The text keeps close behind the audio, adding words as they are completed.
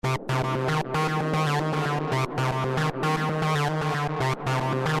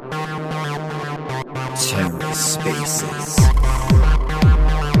TerraSpaces.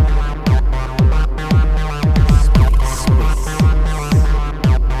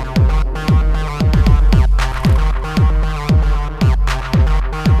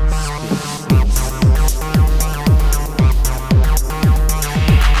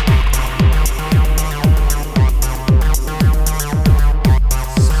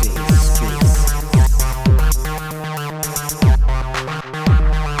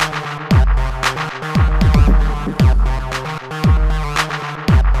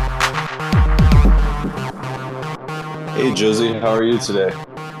 Hey Josie, how are you today?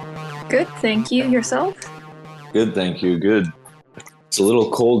 Good, thank you. Yourself? Good, thank you. Good. It's a little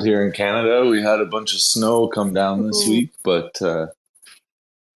cold here in Canada. We had a bunch of snow come down this Ooh. week, but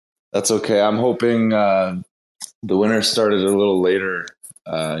that's okay. I'm hoping the winter started a little later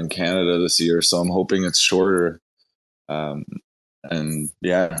in Canada this year, so I'm hoping it's shorter. Um, and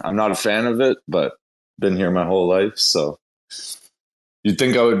yeah, I'm not a fan of it, but been here my whole life, so you'd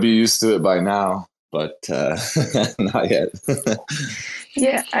think I would be used to it by now, but not yet.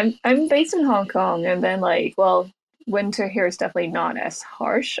 Yeah, I'm based in Hong Kong, and then winter here is definitely not as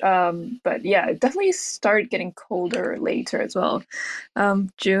harsh. But yeah, it definitely start getting colder later as well.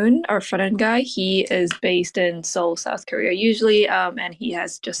 June, our front end guy, he is based in Seoul, South Korea usually, and he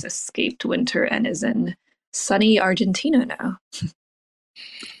has just escaped winter and is in sunny Argentina now.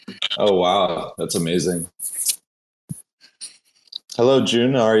 Oh wow, that's amazing. Hello,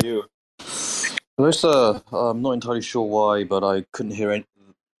 June. How are you? Hello, sir. I'm not entirely sure why, but I couldn't hear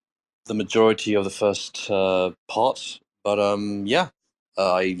the majority of the first part. But yeah,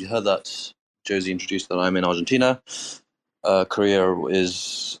 I heard that Josie introduced that I'm in Argentina. Korea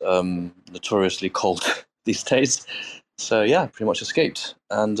is notoriously cold these days. So yeah, pretty much escaped.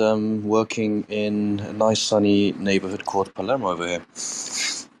 And working in a nice sunny neighborhood called Palermo over here.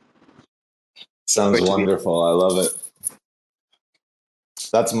 Sounds Great to be- wonderful. I love it.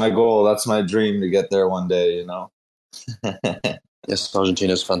 That's my goal. That's my dream to get there one day, you know. Yes,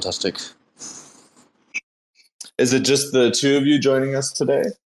 Argentina is fantastic. Is it just the two of you joining us today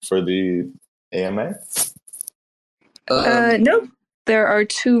for the AMA? Nope. There are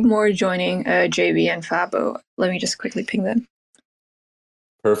two more joining, JB and Fabo. Let me just quickly ping them.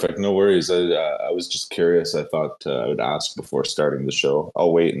 Perfect. No worries. I was just curious. I thought I would ask before starting the show.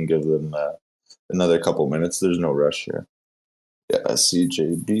 I'll wait and give them another couple minutes. There's no rush here. Yeah, I see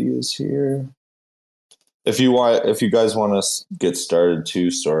JB is here. If you guys want to get started too,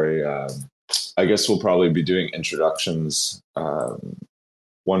 sorry. I guess we'll probably be doing introductions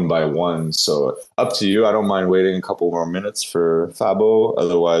one by one. So up to you. I don't mind waiting a couple more minutes for Fabo.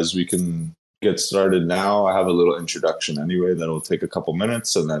 Otherwise, we can get started now. I have a little introduction anyway that'll take a couple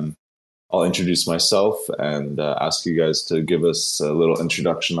minutes, and then I'll introduce myself and ask you guys to give us a little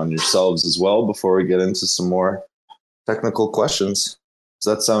introduction on yourselves as well before we get into some more technical questions.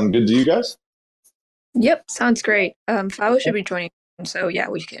 Does that sound good to you guys? Yep, sounds great. Fabo should be joining, so yeah,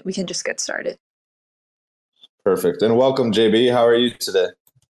 we can just get started. Perfect. And welcome, JB. How are you today?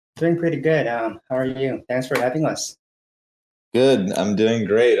 Doing pretty good. How are you? Thanks for having us. Good. I'm doing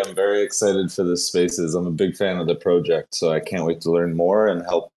great. I'm very excited for this Spaces. I'm a big fan of the project, so I can't wait to learn more and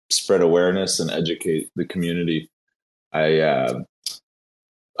help spread awareness and educate the community.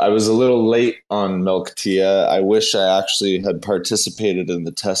 I was a little late on Milk Tia. I wish I actually had participated in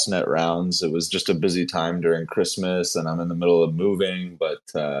the testnet rounds. It was just a busy time during Christmas, and I'm in the middle of moving, but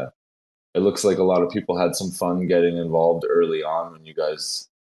it looks like a lot of people had some fun getting involved early on when you guys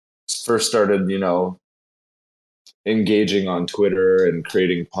first started, engaging on Twitter and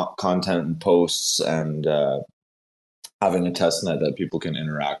creating content and posts and having a testnet that people can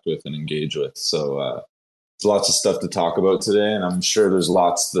interact with and engage with. So there's lots of stuff to talk about today, and I'm sure there's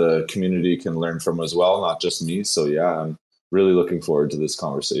lots the community can learn from as well, not just me. So yeah, I'm really looking forward to this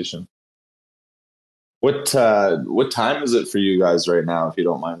conversation. What time is it for you guys right now, if you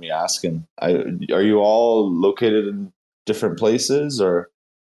don't mind me asking? Are you all located in different places, or?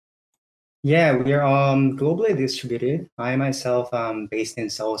 Yeah, we are globally distributed. I myself am based in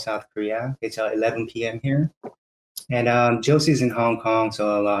Seoul, South Korea. It's 11 p.m. here. And Josie's in Hong Kong,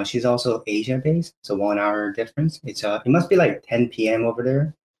 so she's also Asia-based, so 1 hour difference. It must be like 10 p.m. over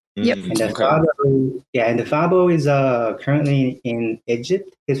there. Yep. And the Fabo is currently in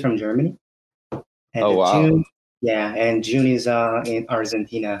Egypt. He's from Germany. And Oh, wow. June is in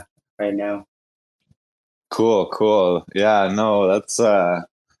Argentina right now. Cool. Yeah, no, that's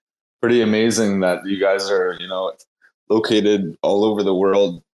pretty amazing that you guys are, located all over the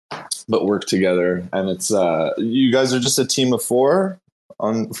world, but work together. And it's you guys are just a team of four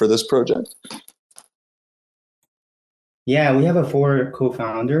for this project? Yeah, we have 4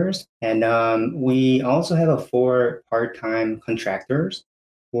 co-founders, and we also have 4 part-time contractors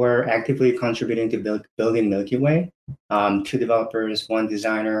who are actively contributing to building MilkyWay. 2 developers, 1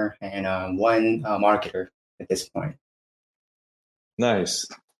 designer, and 1 marketer at this point. Nice.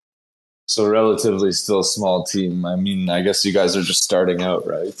 So relatively still small team. I mean, I guess you guys are just starting out,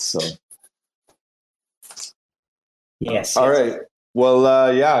 right? So. Yes. All right.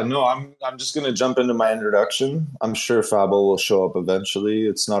 Well, yeah, no, I'm just gonna jump into my introduction. I'm sure Fabo will show up eventually.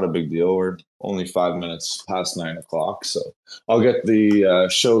 It's not a big deal. We're only 5 minutes past 9 o'clock, so I'll get the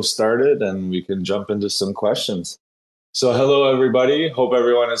show started and we can jump into some questions. So, hello everybody. Hope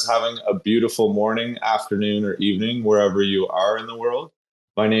everyone is having a beautiful morning, afternoon, or evening wherever you are in the world.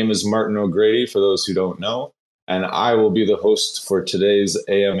 My name is Martin O'Grady, for those who don't know, and I will be the host for today's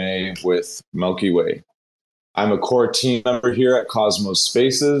AMA with MilkyWay. I'm a core team member here at Cosmos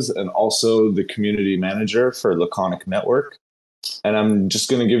Spaces and also the community manager for Laconic Network. And I'm just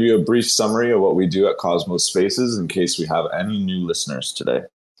going to give you a brief summary of what we do at Cosmos Spaces in case we have any new listeners today.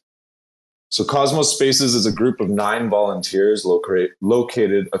 So Cosmos Spaces is a group of 9 volunteers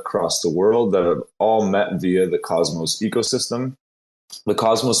located across the world that have all met via the Cosmos ecosystem. The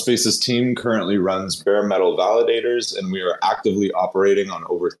Cosmos Spaces team currently runs bare metal validators, and we are actively operating on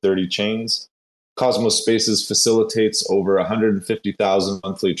over 30 chains. Cosmos Spaces facilitates over 150,000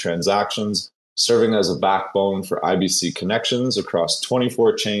 monthly transactions, serving as a backbone for IBC connections across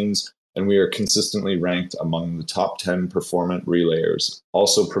 24 chains, and we are consistently ranked among the top 10 performant relayers,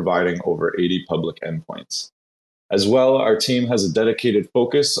 also providing over 80 public endpoints. As well, our team has a dedicated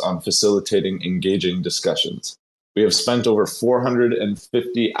focus on facilitating engaging discussions. We have spent over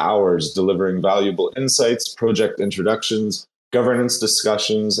 450 hours delivering valuable insights, project introductions, governance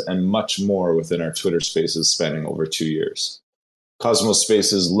discussions, and much more within our Twitter spaces spanning over 2 years. Cosmos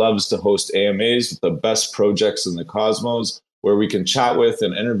Spaces loves to host AMAs with the best projects in the Cosmos, where we can chat with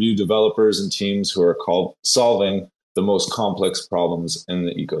and interview developers and teams who are solving the most complex problems in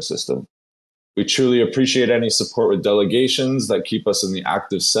the ecosystem. We truly appreciate any support with delegations that keep us in the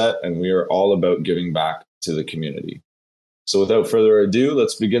active set, and we are all about giving back to the community. So without further ado,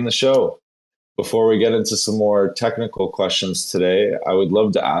 let's begin the show. Before we get into some more technical questions today, I would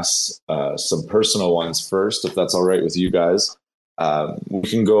love to ask some personal ones first, if that's all right with you guys. We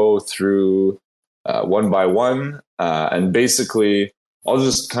can go through one by one, and basically I'll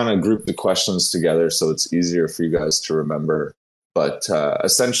just kind of group the questions together so it's easier for you guys to remember. But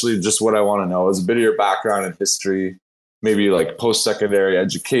essentially just what I want to know is a bit of your background and history, maybe like post-secondary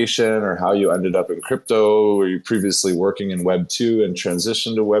education or how you ended up in crypto. Were you previously working in Web 2 and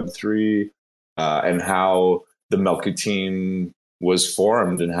transitioned to Web 3? And how the Melky team was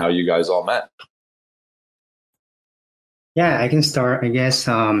formed and how you guys all met. Yeah, I can start, I guess.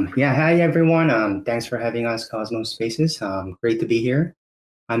 Hi everyone. Thanks for having us, Cosmos Spaces. Great to be here.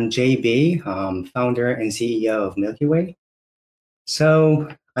 I'm JB, founder and CEO of MilkyWay. So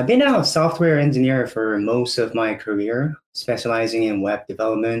I've been a software engineer for most of my career, specializing in web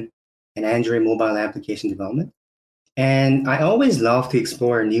development and Android mobile application development. And I always love to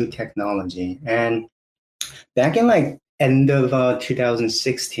explore new technology. And back in end of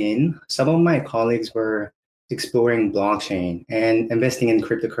 2016, some of my colleagues were exploring blockchain and investing in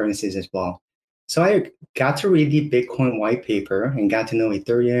cryptocurrencies as well. So I got to read the Bitcoin white paper and got to know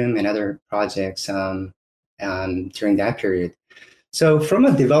Ethereum and other projects during that period. So from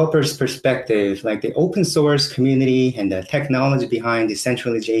a developer's perspective, like the open source community and the technology behind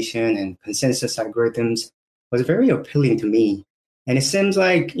decentralization and consensus algorithms was very appealing to me. And it seems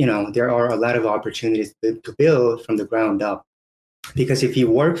like, there are a lot of opportunities to build from the ground up. Because if you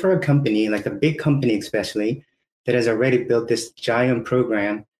work for a company, like a big company especially, that has already built this giant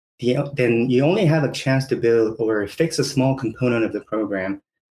program, then you only have a chance to build or fix a small component of the program.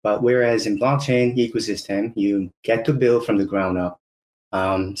 But whereas in blockchain ecosystem, you get to build from the ground up.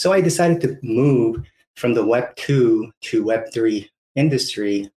 So I decided to move from the Web 2 to Web 3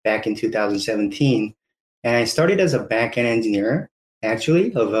 industry back in 2017. And I started as a back-end engineer,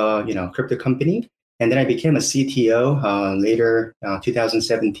 actually, of a crypto company. And then I became a CTO later,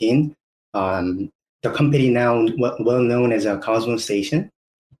 2017. The company now well known as a Cosmos Station,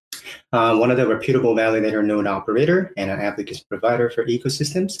 one of the reputable validator node operator and an application provider for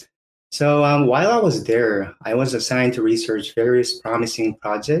ecosystems. So while I was there, I was assigned to research various promising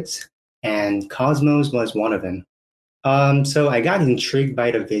projects, and Cosmos was one of them. So I got intrigued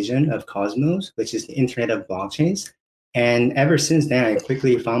by the vision of Cosmos, which is the Internet of Blockchains. And ever since then, I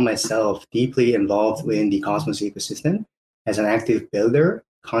quickly found myself deeply involved in the Cosmos ecosystem as an active builder,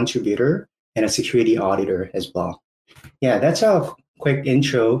 contributor, and a security auditor as well. Yeah, that's a quick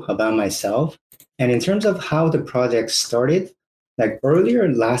intro about myself. And in terms of how the project started, like earlier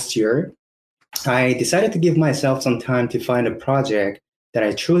last year, I decided to give myself some time to find a project that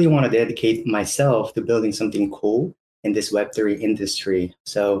I truly want to dedicate myself to building something cool in this Web3 industry.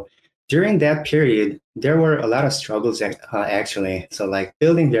 So during that period, there were a lot of struggles actually. So like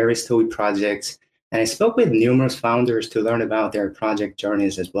building various toy projects, and I spoke with numerous founders to learn about their project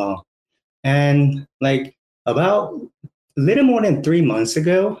journeys as well. And like about a little more than 3 months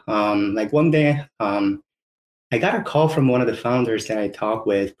ago, like one day, I got a call from one of the founders that I talked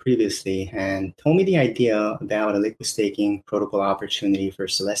with previously and told me the idea about a liquid staking protocol opportunity for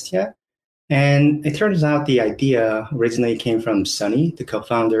Celestia. And it turns out the idea originally came from Sunny, the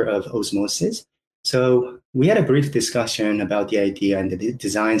co-founder of Osmosis. So we had a brief discussion about the idea and the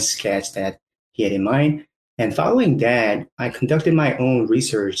design sketch that he had in mind. And following that, I conducted my own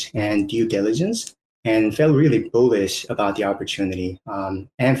research and due diligence and felt really bullish about the opportunity.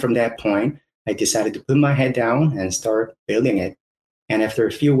 And from that point, I decided to put my head down and start building it. And after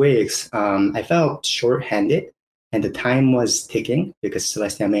a few weeks, I felt short-handed and the time was ticking because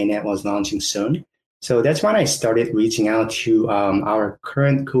Celestia Mainnet was launching soon. So that's when I started reaching out to our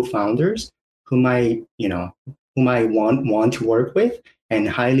current co-founders, whom I want to work with and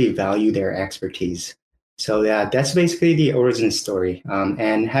highly value their expertise. So yeah, that's basically the origin story.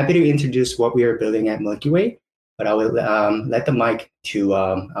 And happy to introduce what we are building at MilkyWay, but I will let the mic to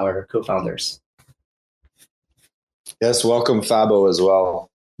our co-founders. Yes, welcome Fabo as well.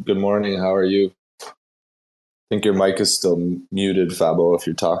 Good morning. How are you? I think your mic is still muted, Fabo, if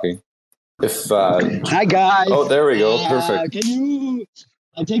you're talking. Hi guys. Oh, there we go. Perfect.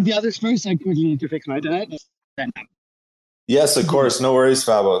 I'll take the others first. I quickly need to fix my internet. Yes, of course. No worries,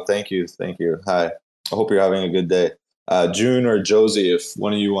 Fabo. Thank you. Hi. I hope you're having a good day. June or Josie, if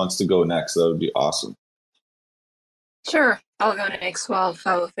one of you wants to go next, that would be awesome. Sure, I'll go next while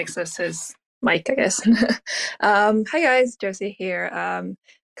Fabo fixes his mic, I guess. Hi guys, Josie here,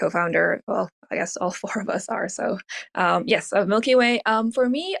 co-founder. Well, I guess all four of us are. So yes, of MilkyWay. For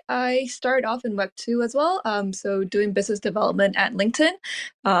me, I started off in Web2 as well. So doing business development at LinkedIn,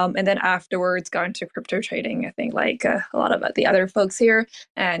 and then afterwards got into crypto trading. I think like a lot of the other folks here,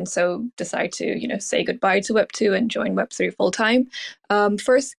 and so decided to say goodbye to Web2 and join Web3 full time.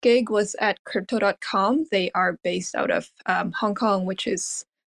 First gig was at crypto.com. They are based out of Hong Kong, which is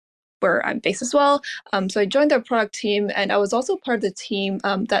where I'm based as well. So I joined their product team, and I was also part of the team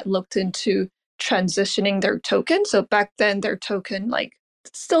that looked into transitioning their token. So back then, their token, like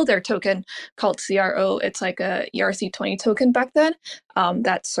still their token called CRO, it's like a ERC20 token back then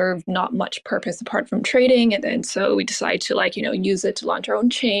that served not much purpose apart from trading. And then so we decided to use it to launch our own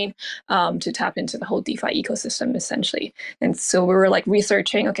chain to tap into the whole DeFi ecosystem essentially. And so we were like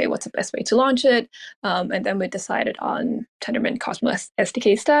researching, okay, what's the best way to launch it? And then we decided on Tendermint Cosmos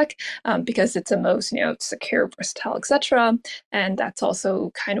SDK stack because it's the most secure, versatile, etc. And that's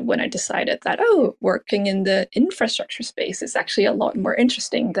also kind of when I decided that working in the infrastructure space is actually a lot more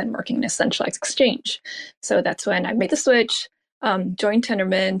interesting than working in a centralized exchange. So that's when I made the switch. Joined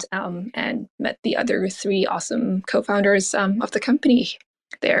Tendermint and met the other three awesome co-founders of the company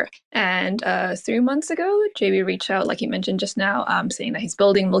there. And 3 months ago, JB reached out, like you mentioned just now, saying that he's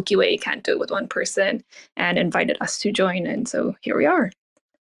building MilkyWay, can't do it with one person, and invited us to join. And so here we are.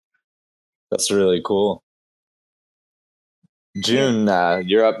 That's really cool. June,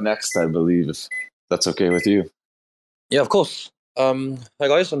 you're up next, I believe, if that's okay with you. Yeah, of course. Hi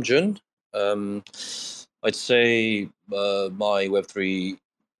guys, I'm Jun. I'd say my Web3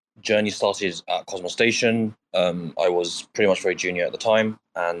 journey started at Cosmos Station. I was pretty much very junior at the time,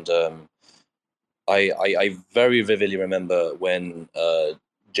 and I very vividly remember when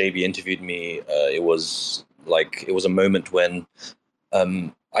JB interviewed me. It was a moment when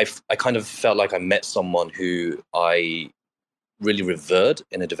I kind of felt like I met someone who I really revered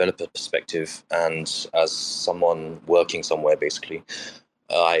in a developer perspective, and as someone working somewhere, basically.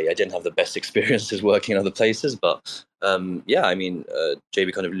 I didn't have the best experiences working in other places, but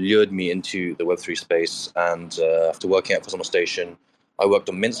JB kind of lured me into the Web3 space. And after working at Cosmos Station, I worked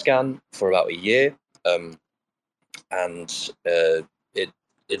on MintScan for about a year, and it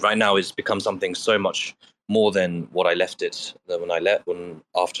right now has become something so much more than what I left it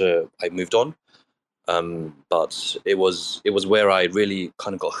after I moved on. But it was where I really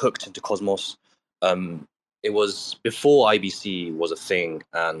kind of got hooked into Cosmos. It was before IBC was a thing,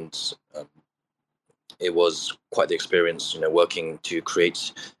 and it was quite the experience, working to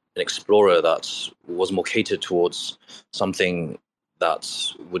create an explorer that was more catered towards something that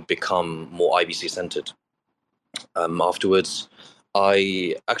would become more IBC centered. Afterwards,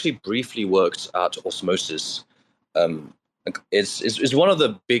 I actually briefly worked at Osmosis. Like, it's one of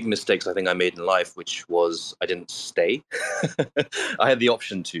the big mistakes I think I made in life, which was I didn't stay. I had the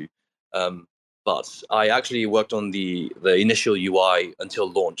option to, but I actually worked on the initial UI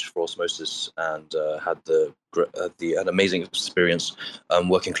until launch for Osmosis, and had an amazing experience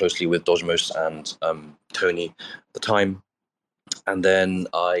working closely with Dojmos and Tony at the time. And then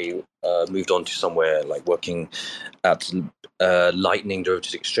I moved on to somewhere like working at Lightning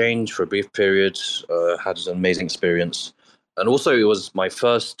Derivatives Exchange for a brief period. Had an amazing experience, and also it was my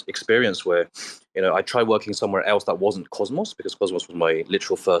first experience where, I tried working somewhere else that wasn't Cosmos, because Cosmos was my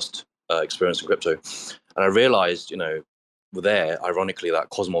literal first experience in crypto, and I realized, there, ironically, that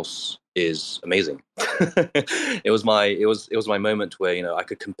Cosmos is amazing. It was my moment where I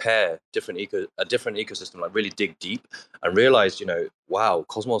could compare a different ecosystem, like really dig deep, and realize, wow,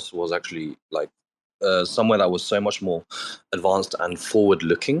 Cosmos was actually like somewhere that was so much more advanced and forward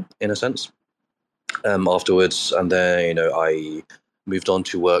looking in a sense. Afterwards, and then I moved on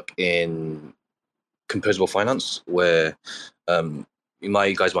to work in composable finance, where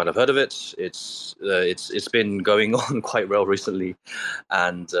you guys might have heard of it. It's been going on quite well recently,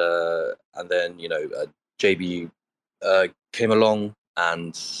 and then JB came along,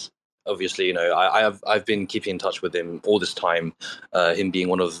 and obviously I've been keeping in touch with him all this time. Him being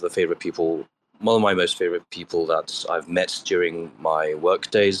one of my most favorite people that I've met during my work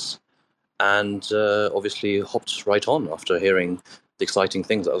days, and obviously hopped right on after hearing the exciting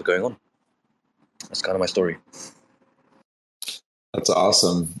things that was going on. That's kind of my story. That's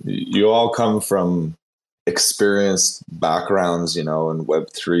awesome. You all come from experienced backgrounds, in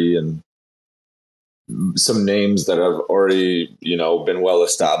Web3, and some names that have already, been well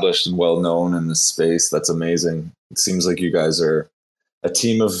established and well known in this space. That's amazing. It seems like you guys are a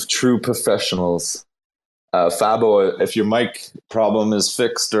team of true professionals. Fabo, if your mic problem is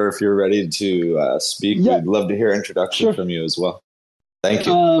fixed, or if you're ready to speak, we'd love to hear introduction from you as well. Thank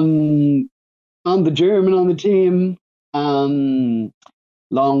you. I'm the German on the team.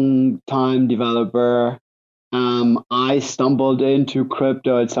 Long time developer. I stumbled into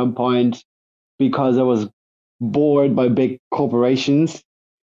crypto at some point because I was bored by big corporations.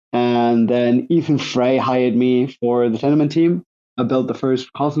 And then Ethan Frey hired me for the Tenement team. I built the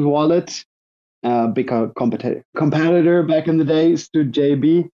first Cosmos wallet, big competitor back in the days to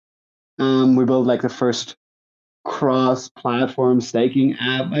JB. We built like the first cross-platform staking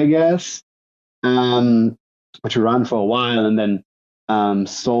app, I guess, which ran for a while, and then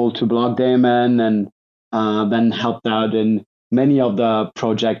sold to Blockdaemon, and then helped out in many of the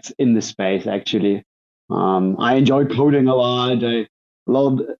projects in the space, actually. I enjoy coding a lot. I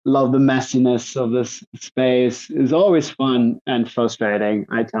love the messiness of this space. It's always fun and frustrating,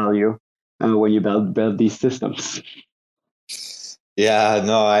 I tell you, when you build these systems. Yeah,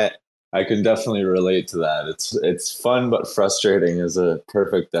 no, I can definitely relate to that. It's fun but frustrating is a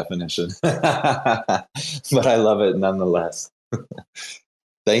perfect definition. But I love it nonetheless.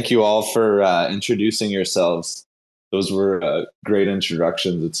 Thank you all for introducing yourselves. Those were great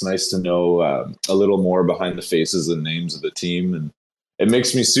introductions. It's nice to know a little more behind the faces and names of the team, and it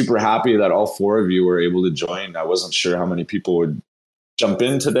makes me super happy that all four of you were able to join. I wasn't sure how many people would jump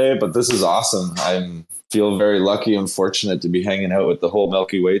in today, but this is awesome. I feel very lucky and fortunate to be hanging out with the whole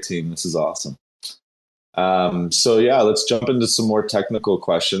MilkyWay team. This is awesome. So yeah, let's jump into some more technical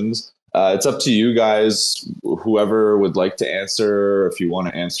questions. It's up to you guys, whoever would like to answer. If you want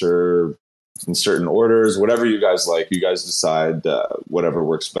to answer in certain orders, whatever you guys like, you guys decide whatever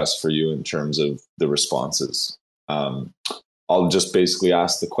works best for you in terms of the responses. I'll just basically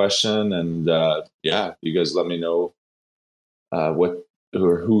ask the question, and you guys let me know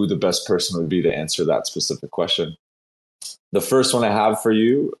who the best person would be to answer that specific question. The first one I have for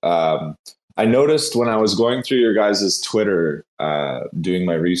you, I noticed when I was going through your guys' Twitter, doing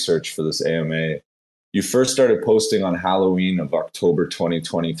my research for this AMA, you first started posting on Halloween of October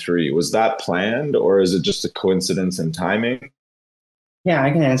 2023. Was that planned, or is it just a coincidence in timing? Yeah,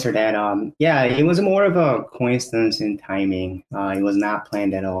 I can answer that. Yeah, it was more of a coincidence in timing. It was not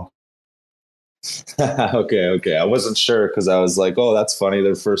planned at all. Okay. I wasn't sure because I was like, oh, that's funny.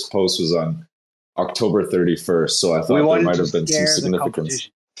 Their first post was on October 31st, so I thought there might have been some significance.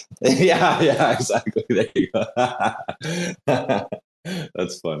 Yeah, exactly. There you go.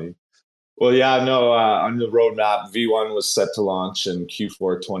 That's funny. Well, yeah, no, on the roadmap, V1 was set to launch in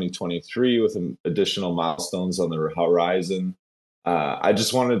Q4 2023 with additional milestones on the horizon. I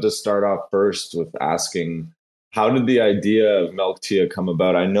just wanted to start off first with asking, how did the idea of Melktia come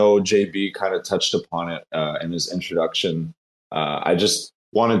about? I know JB kind of touched upon it in his introduction. I just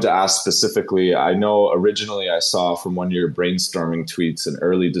wanted to ask specifically, I know originally I saw from one of your brainstorming tweets in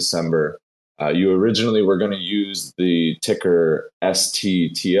early December You originally were going to use the ticker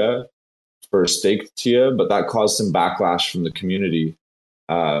ST-TIA for stake TIA, but that caused some backlash from the community.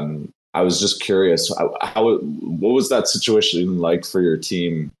 I was just curious, what was that situation like for your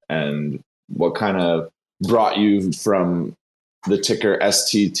team, and what kind of brought you from the ticker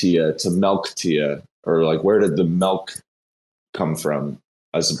ST-TIA to MilkTIA, or like where did the milk come from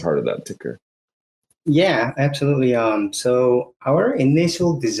as a part of that ticker? Yeah, absolutely. So our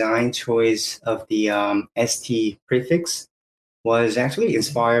initial design choice of the ST prefix was actually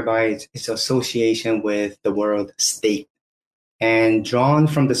inspired by its association with the word steak and drawn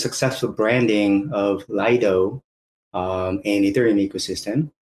from the successful branding of Lido in Ethereum ecosystem.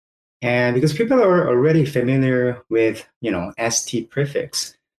 And because people are already familiar with, ST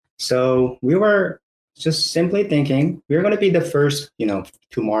prefix. So we were just simply thinking we're going to be the first, to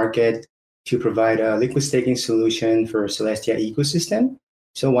market to provide a liquid staking solution for Celestia ecosystem.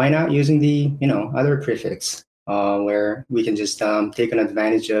 So why not using the, other prefix where we can just take an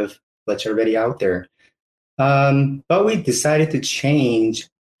advantage of what's already out there. But we decided to change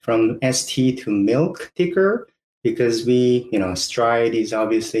from ST to Milk ticker because Stride is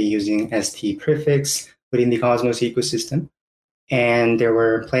obviously using ST prefix within the Cosmos ecosystem. And they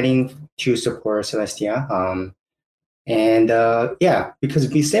were planning to support Celestia. Because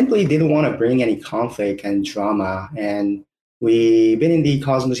we simply didn't want to bring any conflict and drama. And we've been in the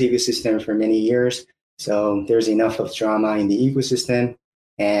Cosmos ecosystem for many years. So there's enough of drama in the ecosystem.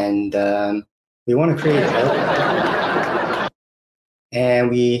 And we want to create health.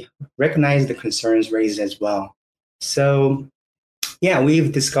 And we recognize the concerns raised as well. So, yeah,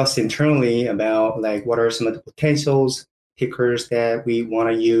 we've discussed internally about like what are some of the potentials tickers that we want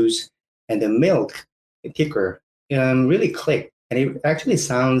to use, and the milk ticker really clicked, and it actually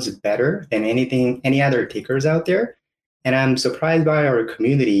sounds better than any other tickers out there. And I'm surprised by our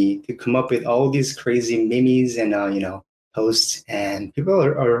community to come up with all these crazy memes and posts, and people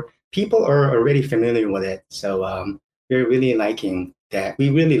are already familiar with it. So we're really liking that. We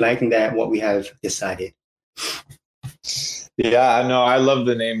really liking that what we have decided. Yeah, no, I love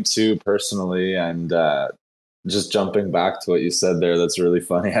the name too personally, and just jumping back to what you said there, that's really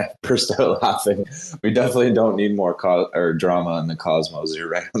funny. I burst out laughing. We definitely don't need more or drama in the cosmos. You're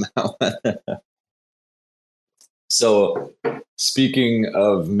right on that one. So, speaking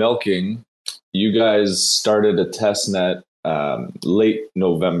of milking, you guys started a test net late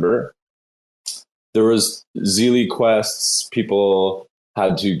November. There was Zeely quests. People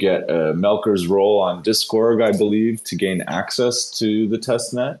had to get a Melker's role on Discord, I believe, to gain access to the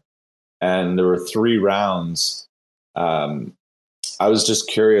testnet. And there were 3 rounds. I was just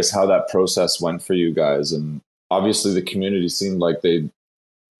curious how that process went for you guys. And obviously the community seemed like they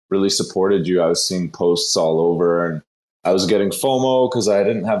really supported you. I was seeing posts all over, and I was getting FOMO because I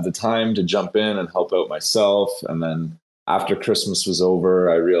didn't have the time to jump in and help out myself. And then after Christmas was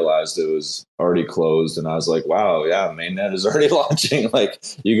over, I realized it was already closed, and I was like, wow, yeah, mainnet is already launching. Like,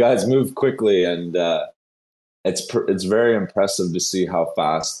 you guys moved quickly, and it's very impressive to see how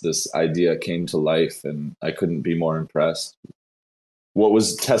fast this idea came to life, and I couldn't be more impressed. What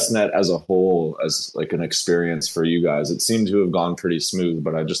was testnet as a whole, as like an experience for you guys? It seemed to have gone pretty smooth,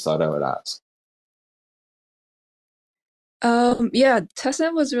 but I just thought I would ask. Yeah,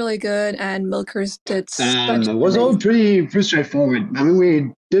 testnet was really good, and Milkers did such It was all pretty straightforward. I mean,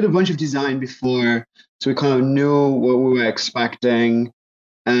 we did a bunch of design before, so we kind of knew what we were expecting,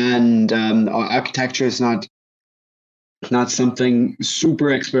 and our architecture is not something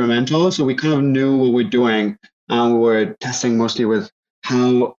super experimental, so we kind of knew what we're doing. We were testing mostly with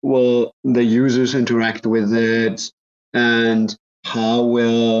how will the users interact with it, and how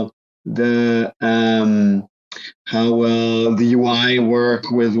will the UI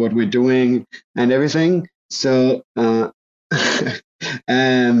work with what we're doing and everything. So that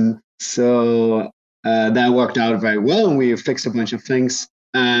worked out very well, and we fixed a bunch of things,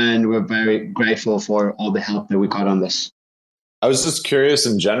 and we're very grateful for all the help that we got on this. I was just curious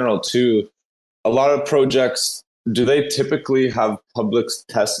in general too. A lot of projects, do they typically have public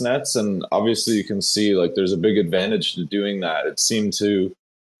test nets? And obviously you can see like there's a big advantage to doing that. It seemed to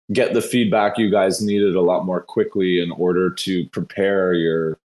get the feedback you guys needed a lot more quickly in order to prepare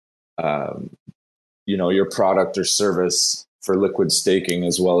your your product or service for liquid staking,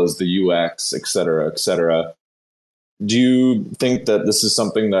 as well as the UX, et cetera, et cetera. Do you think that this is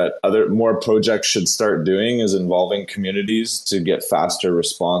something that more projects should start doing, is involving communities to get faster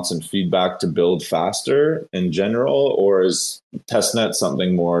response and feedback to build faster in general? Or is testnet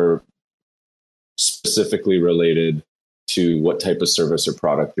something more specifically related to what type of service or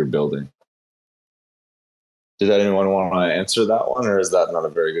product you're building? Did anyone want to answer that one, or is that not a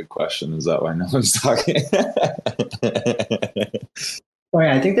very good question? Is that why no one's talking? Sorry,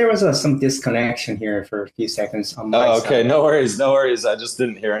 I think there was some disconnection here for a few seconds on my Oh, okay. side. No worries. No worries. I just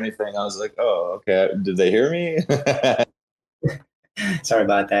didn't hear anything. I was like, oh, okay. Did they hear me? Sorry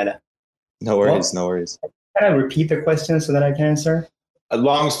about that. No worries. Well, No worries. can I repeat the question so that I can answer? A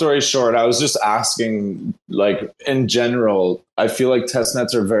long story short, I was just asking, like, in general, I feel like test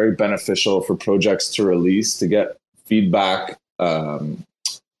nets are very beneficial for projects to release to get feedback, and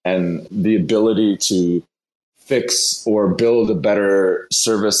the ability to fix or build a better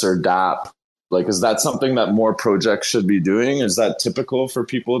service or DApp. Like, is that something that more projects should be doing? Is that typical for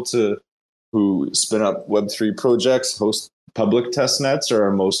people who spin up Web3 projects, host public test nets, or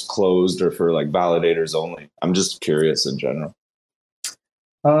are most closed or for like validators only? I'm just curious in general.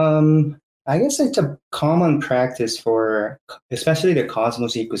 I guess it's a common practice for especially the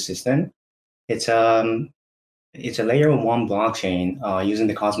Cosmos ecosystem. It's a layer one blockchain using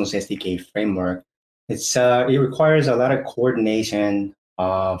the Cosmos SDK framework. It requires a lot of coordination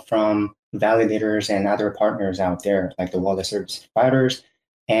from validators and other partners out there, like the wallet service providers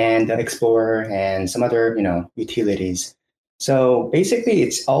and the Explorer and some other utilities. So basically,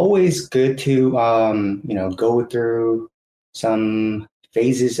 it's always good to go through some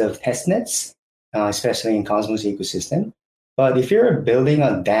phases of testnets, especially in Cosmos ecosystem. But if you're building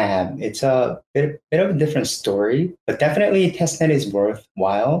a dApp, it's a bit of a different story, but definitely testnet is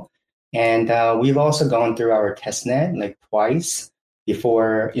worthwhile. And we've also gone through our testnet like twice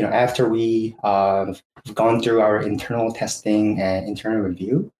before, after we gone through our internal testing and internal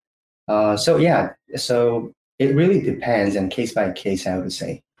review. So it really depends and case by case, I would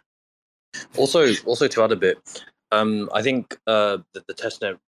say. Also to add a bit, I think the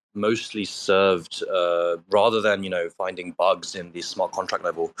testnet mostly served rather than finding bugs in the smart contract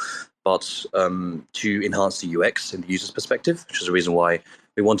level, but to enhance the UX in the user's perspective, which is the reason why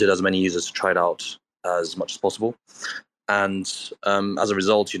we wanted as many users to try it out as much as possible. And as a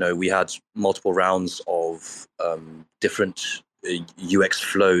result, we had multiple rounds of different UX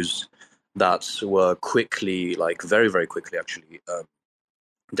flows that were quickly, like very, very quickly actually,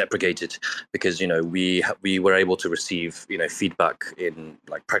 deprecated, because we were able to receive feedback in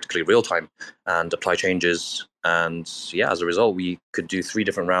like practically real time and apply changes. And as a result, we could do 3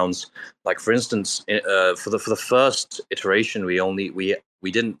 different rounds. Like, for instance, for the first iteration, we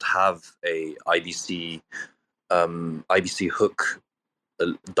didn't have a IBC hook,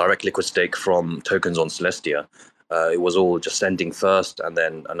 direct liquid stake from tokens on Celestia. It was all just sending first and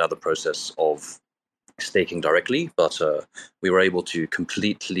then another process of staking directly, but we were able to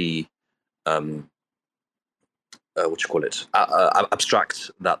completely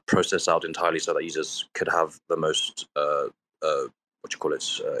abstract that process out entirely so that users could have the most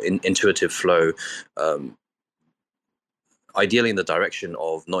intuitive flow, ideally in the direction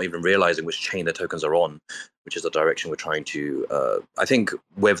of not even realizing which chain the tokens are on, which is the direction we're trying to I think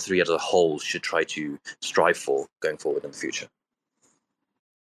Web3 as a whole should try to strive for going forward in the future.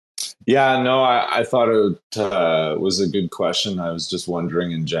 Yeah, no, I thought it was a good question. I was just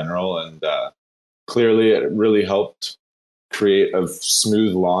wondering in general, and clearly it really helped create a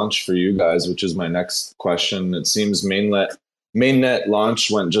smooth launch for you guys, which is my next question. It seems mainnet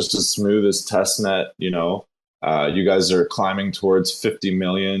launch went just as smooth as testnet. You guys are climbing towards 50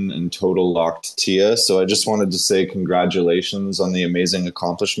 million in total locked TIA. So I just wanted to say congratulations on the amazing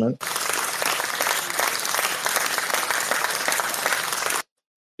accomplishment.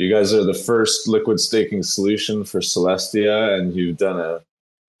 You guys are the first liquid staking solution for Celestia, and you've done a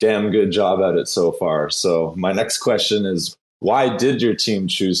damn good job at it so far. So my next question is, why did your team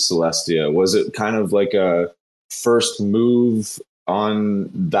choose Celestia? Was it kind of like a first move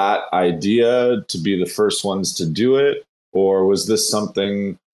on that idea to be the first ones to do it? Or was this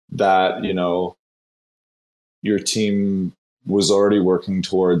something that, your team was already working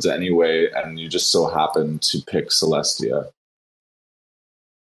towards anyway, and you just so happened to pick Celestia?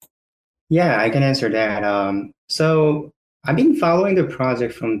 Yeah, I can answer that. So I've been following the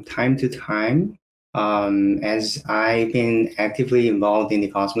project from time to time as I've been actively involved in the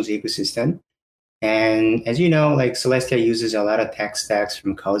Cosmos ecosystem. And as you know, like Celestia uses a lot of tech stacks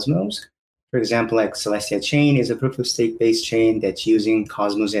from Cosmos. For example, like Celestia Chain is a proof of stake based chain that's using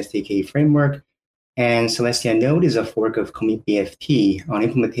Cosmos SDK framework. And Celestia Node is a fork of Commit BFT on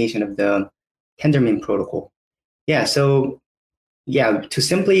implementation of the Tendermint protocol. To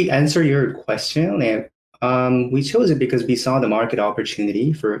simply answer your question, we chose it because we saw the market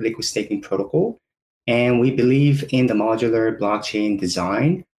opportunity for liquid staking protocol, and we believe in the modular blockchain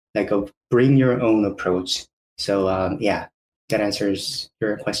design, like a bring your own approach. So that answers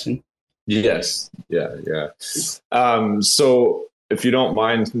your question. Yes. Yeah. So if you don't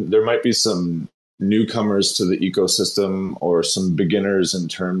mind, there might be some newcomers to the ecosystem or some beginners in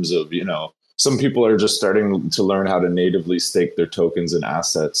terms of, some people are just starting to learn how to natively stake their tokens and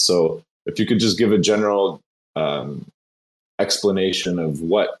assets. So if you could just give a general explanation of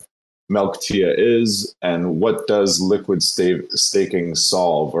what MilkTIA is and what does liquid staking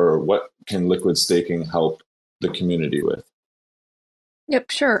solve, or what can liquid staking help the community with?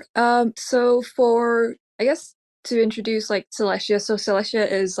 Yep, sure. So for, I guess, to introduce like Celestia, so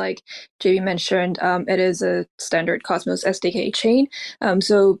Celestia is like JB mentioned, it is a standard Cosmos SDK chain.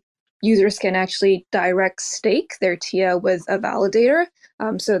 So users can actually direct stake their TIA with a validator.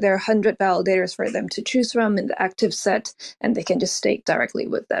 So there are 100 validators for them to choose from in the active set, and they can just stake directly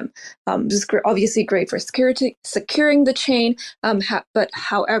with them. This is obviously great for securing the chain, but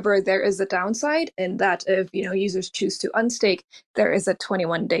however, there is a downside in that if users choose to unstake, there is a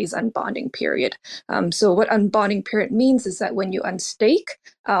 21 days unbonding period. So what unbonding period means is that when you unstake,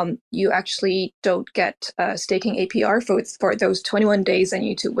 you actually don't get staking APR for those 21 days, and you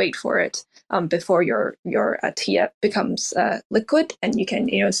need to wait for it before your TIA becomes liquid, and you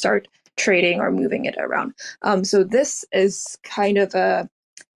can start trading or moving it around. So this is kind of a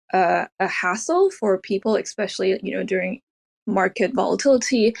hassle for people, especially during market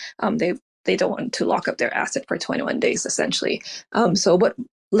volatility. They don't want to lock up their asset for 21 days, essentially. So what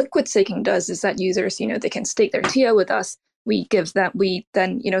liquid staking does is that users, they can stake their TIA with us. We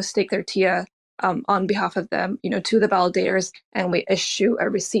then stake their TIA on behalf of them, to the validators, and we issue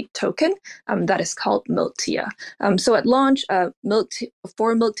a receipt token that is called MilkTIA. So at launch, for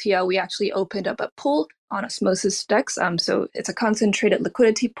MilkTIA, we actually opened up a pool on Osmosis Dex. So it's a concentrated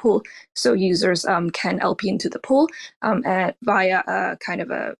liquidity pool. So users can LP into the pool via a kind of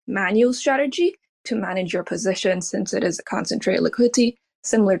a manual strategy to manage your position, since it is a concentrated liquidity,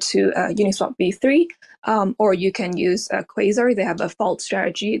 similar to Uniswap V3. Or you can use Quasar. They have a vault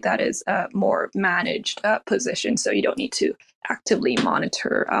strategy that is a more managed position, so you don't need to actively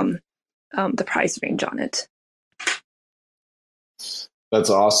monitor the price range on it. That's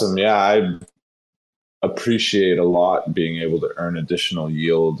awesome. Yeah, I appreciate a lot being able to earn additional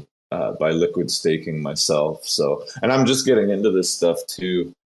yield by liquid staking myself. So, and I'm just getting into this stuff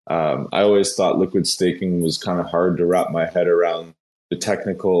too. I always thought liquid staking was kind of hard to wrap my head around the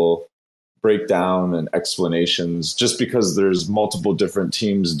technical breakdown and explanations, just because there's multiple different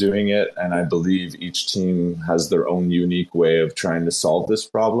teams doing it, and I believe each team has their own unique way of trying to solve this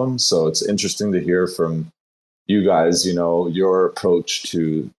problem. So it's interesting to hear from you guys, your approach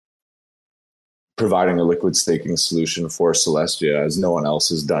to providing a liquid staking solution for Celestia, as no one else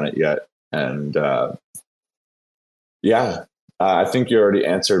has done it yet. And I think you already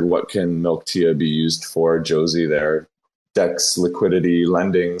answered what can MilkTIA be used for, Josie, there. DEX, liquidity,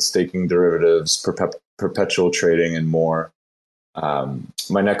 lending, staking derivatives, perpetual trading, and more.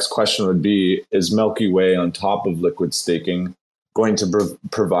 My next question would be, is MilkyWay on top of liquid staking going to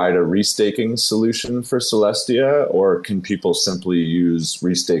provide a restaking solution for Celestia, or can people simply use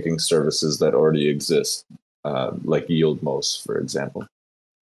restaking services that already exist, like YieldMos, for example?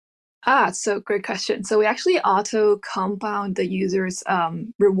 So great question. So we actually auto compound the users'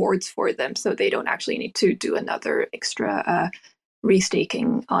 rewards for them, so they don't actually need to do another extra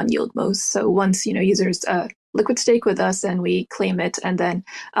restaking on YieldMos. So once users liquid stake with us and we claim it, and then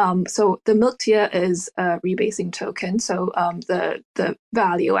so the MilkTIA is a rebasing token, so the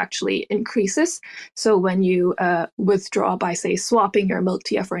value actually increases. So when you withdraw by, say, swapping your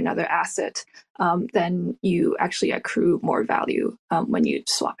MilkTIA for another asset, then you actually accrue more value when you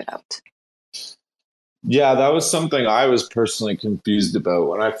swap it out. Yeah, that was something I was personally confused about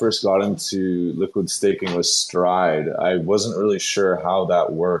when I first got into liquid staking with Stride. I wasn't really sure how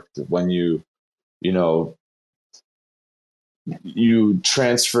that worked when you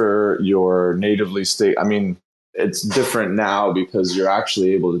transfer your natively staked. I mean, it's different now because you're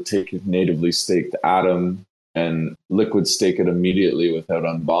actually able to take your natively staked Atom and liquid stake it immediately without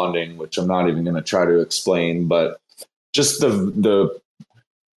unbonding, which I'm not even going to try to explain, but just the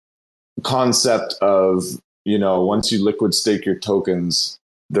concept of, once you liquid stake your tokens,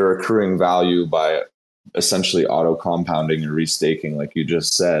 they're accruing value by essentially auto compounding and restaking, like you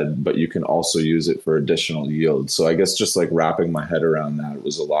just said, but you can also use it for additional yield. So I guess just like wrapping my head around that, it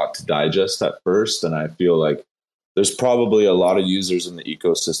was a lot to digest at first. And I feel like there's probably a lot of users in the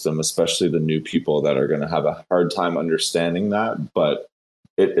ecosystem, especially the new people, that are going to have a hard time understanding that, but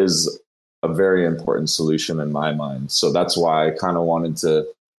it is a very important solution in my mind. So that's why I kind of wanted to,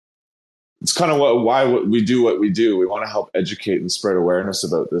 it's kind of why we do what we do. We want to help educate and spread awareness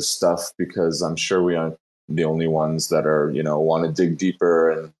about this stuff, because I'm sure we aren't the only ones that are, want to dig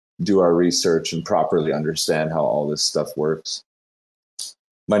deeper and do our research and properly understand how all this stuff works.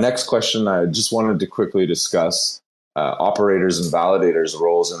 My next question, I just wanted to quickly discuss operators and validators'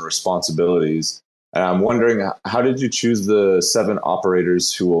 roles and responsibilities. And I'm wondering, how did you choose the 7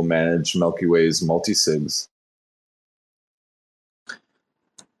 operators who will manage MilkyWay's multisigs?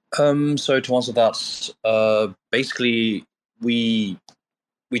 So to answer that, basically we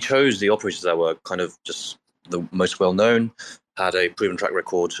chose the operators that were kind of just the most well known, had a proven track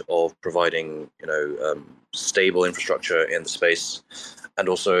record of providing stable infrastructure in the space, and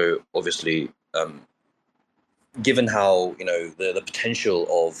also obviously given how the potential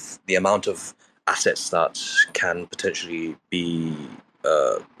of the amount of assets that can potentially be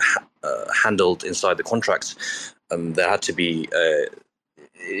handled inside the contracts, there had to be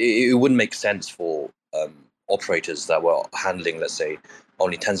it wouldn't make sense for operators that were handling, let's say,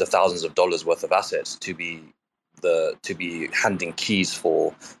 only tens of thousands of dollars worth of assets to be handing keys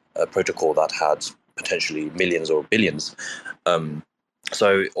for a protocol that had potentially millions or billions.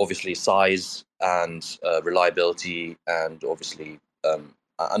 So obviously size and reliability and obviously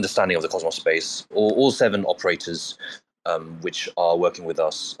understanding of the Cosmos space. All 7 operators which are working with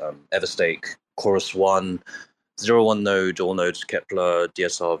us, Everstake, Chorus One, 01 Node, All Nodes, Kepler,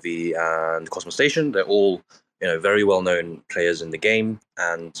 DSRV, and Cosmos Station. They're all very well-known players in the game,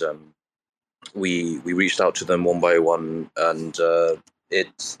 and we reached out to them one by one, and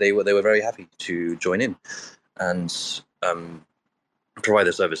they were very happy to join in and provide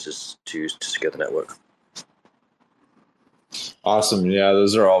their services to secure the network. Awesome. Yeah,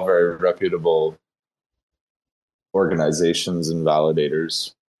 those are all very reputable organizations and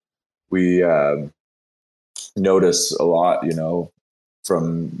validators. We notice a lot,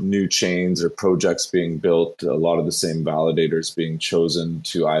 from new chains or projects being built, a lot of the same validators being chosen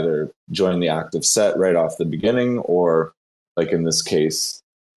to either join the active set right off the beginning, or like in this case,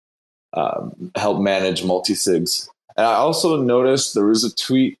 help manage multisigs. And I also noticed there was a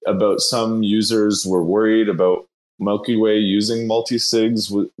tweet about some users were worried about MilkyWay using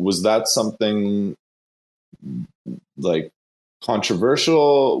multisigs. Was that something like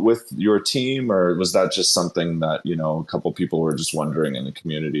controversial with your team, or was that just something that a couple people were just wondering in the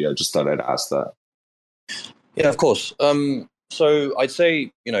community? I just thought I'd ask that. Yeah, of course. So I'd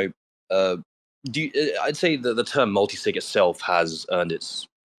say I'd say that the term multisig itself has earned its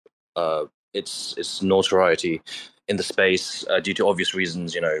notoriety in the space due to obvious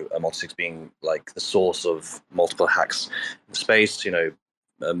reasons. Multisigs being like the source of multiple hacks in the space.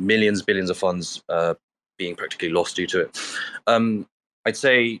 Millions, billions of funds being practically lost due to it. I'd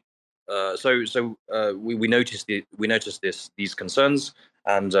say we noticed these concerns,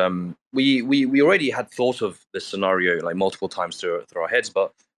 and we already had thought of this scenario like multiple times through our heads,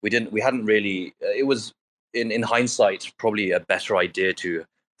 but we hadn't really. It was in hindsight probably a better idea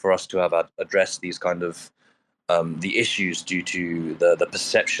for us to have addressed these kind of the issues due to the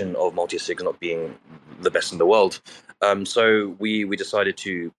perception of multisig not being the best in the world. So we decided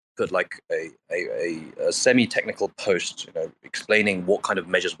to put like a semi-technical post, explaining what kind of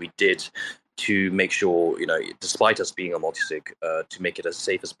measures we did to make sure, despite us being a multisig, to make it as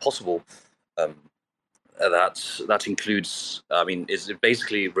safe as possible. That includes, it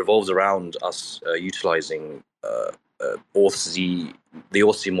basically revolves around us utilizing the auth-z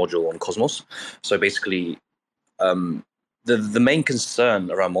module on Cosmos. So basically, the main concern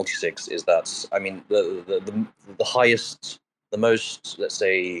around multisigs is that the highest, the most, let's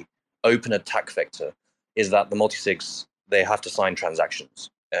say, open attack vector is that the multisigs, they have to sign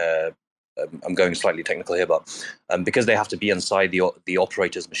transactions. I'm going slightly technical here, but because they have to be inside the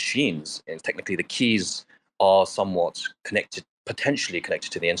operator's machines, and technically the keys are somewhat potentially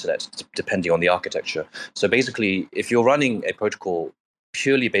connected to the internet, depending on the architecture. So basically, if you're running a protocol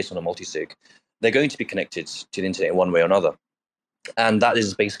purely based on a multisig, they're going to be connected to the internet in one way or another. And that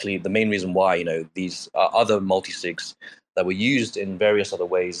is basically the main reason why, these other multisigs that were used in various other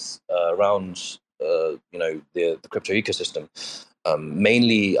ways around, the crypto ecosystem,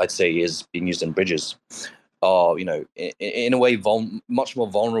 mainly I'd say is being used in bridges, are, in a way much more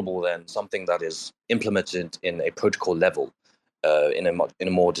vulnerable than something that is implemented in a protocol level, in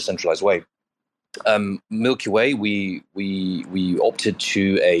a more decentralized way. MilkyWay, we opted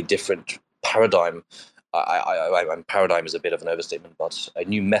to a different paradigm. Paradigm is a bit of an overstatement, but a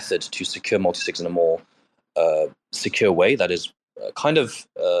new method to secure multisigs in a more secure way that is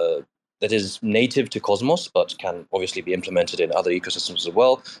that is native to Cosmos, but can obviously be implemented in other ecosystems as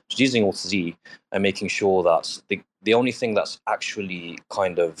well. Just using auth-z and making sure that the only thing that's actually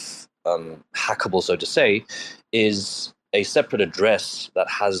kind of hackable, so to say, is a separate address that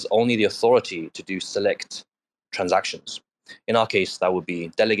has only the authority to do select transactions. In our case, that would be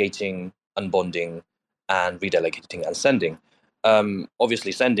delegating, unbonding, and redelegating and sending.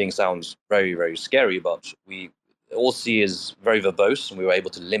 Obviously, sending sounds very, very scary, but all C is very verbose, and we were able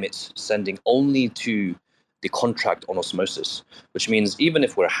to limit sending only to the contract on osmosis, which means even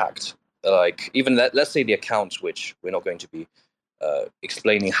if we're hacked, let's say the account, which we're not going to be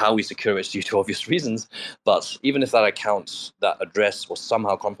explaining how we secure it due to obvious reasons, but even if that account, that address was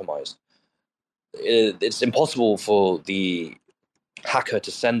somehow compromised, it's impossible for the hacker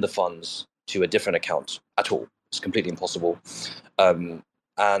to send the funds to a different account at all. It's completely impossible. And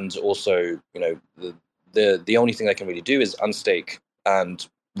also, the only thing they can really do is unstake and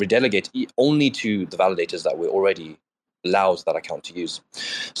redelegate only to the validators that we're already allowed that account to use.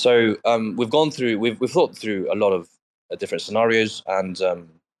 So we've thought through a lot of different scenarios, and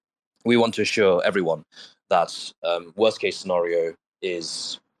we want to assure everyone that worst case scenario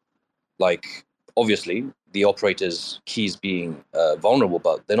is, like, obviously the operator's keys being vulnerable,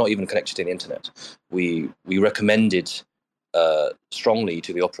 but they're not even connected to the internet. We recommended strongly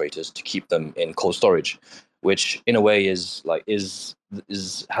to the operators to keep them in cold storage, which in a way has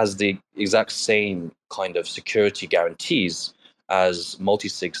the exact same kind of security guarantees as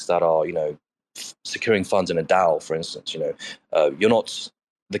multi-sigs that are, securing funds in a DAO, for instance.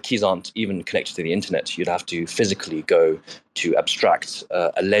 The keys aren't even connected to the internet. You'd have to physically go to abstract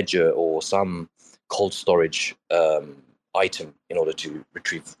a ledger or some cold storage item in order to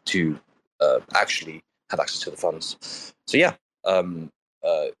retrieve, to actually have access to the funds. So yeah,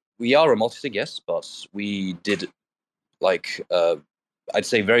 we are a multi-sig, yes, but we did I'd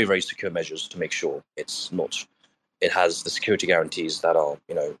say very, very secure measures to make sure it has the security guarantees that are,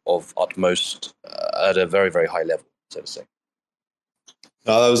 of utmost at a very, very high level, so to say.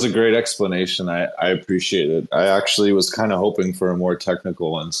 No, that was a great explanation. I appreciate it. I actually was kind of hoping for a more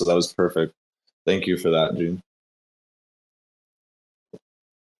technical one, so that was perfect. Thank you for that, Gene.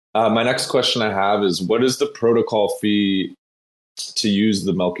 My next question I have is, what is the protocol fee to use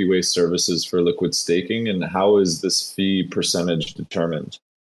the MilkyWay services for liquid staking, and how is this fee percentage determined?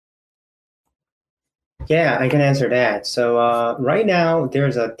 Yeah, I can answer that. So right now,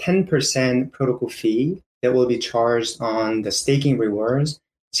 there's a 10% protocol fee that will be charged on the staking rewards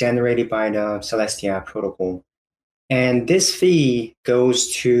generated by the Celestia protocol. And this fee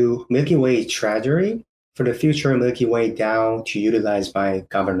goes to Milky Way Treasury for the future Milky Way DAO to utilize by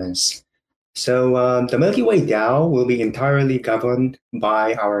governance. So the Milky Way DAO will be entirely governed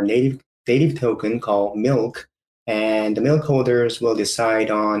by our native token called Milk, and the Milk holders will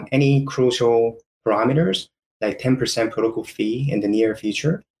decide on any crucial parameters like 10% protocol fee in the near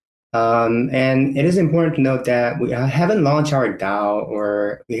future. And it is important to note that we haven't launched our DAO,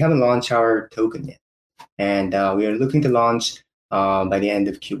 or we haven't launched our token yet. And we are looking to launch by the end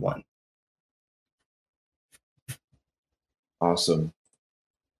of Q1. Awesome.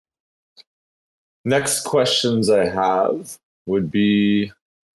 Next questions I have would be,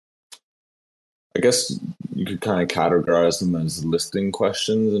 I guess you could kind of categorize them as listing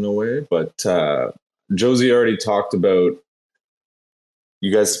questions in a way, but Josie already talked about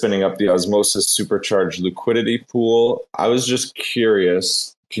you guys spinning up the Osmosis Supercharged liquidity pool. I was just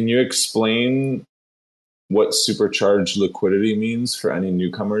curious, can you explain what supercharged liquidity means for any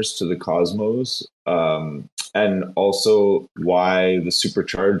newcomers to the Cosmos? And also why the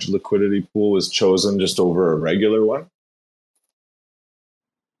supercharged liquidity pool was chosen just over a regular one?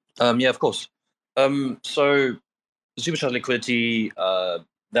 Yeah, of course. So supercharged liquidity,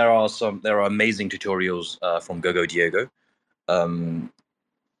 there are amazing tutorials from Gogo Diego.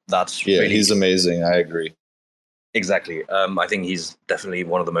 He's amazing. I agree. Exactly. I think he's definitely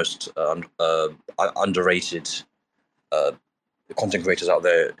one of the most underrated content creators out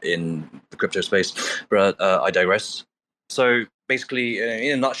there in the crypto space. But I digress. So basically,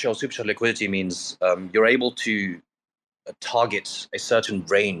 in a nutshell, supercharged liquidity means you're able to target a certain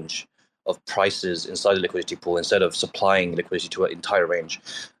range of prices inside the liquidity pool instead of supplying liquidity to an entire range.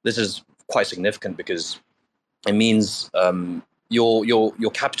 This is quite significant because it means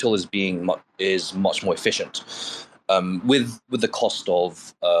your capital is much more efficient, with the cost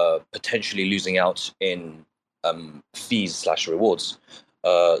of potentially losing out in fees / rewards.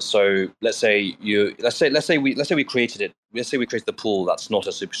 So let's say we created it. Let's say we created the pool that's not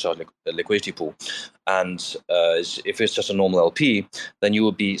a supercharged liquidity pool, and if it's just a normal LP, then you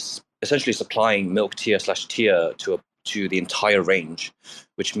would be essentially supplying milk tier / tier to the entire range,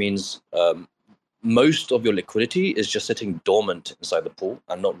 which means most of your liquidity is just sitting dormant inside the pool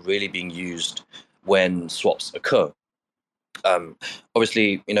and not really being used when swaps occur.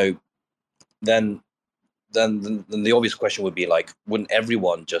 Obviously, then the obvious question would be, like, wouldn't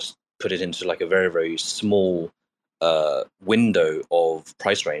everyone just put it into like a very, very small window of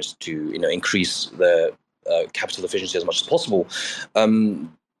price range to increase their capital efficiency as much as possible. A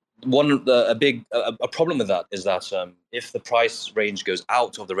problem with that is that if the price range goes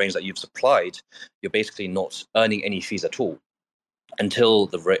out of the range that you've supplied, you're basically not earning any fees at all until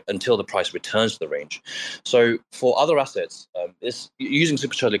the price returns to the range. So for other assets, using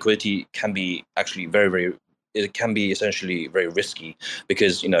supercharged liquidity can be actually it can be essentially very risky,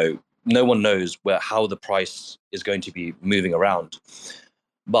 because no one knows how the price is going to be moving around.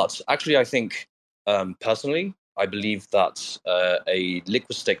 But actually, I think personally, I believe that a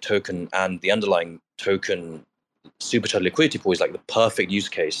liquid stake token and the underlying token supercharged liquidity pool is like the perfect use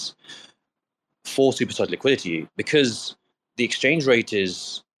case for supercharged liquidity, because the exchange rate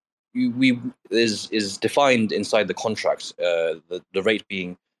is defined inside the contracts. The rate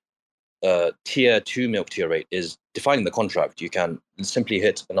being tier 2 milk tier rate is defined in the contract. You can simply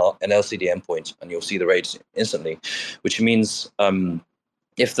hit an LCD endpoint and you'll see the rates instantly, which means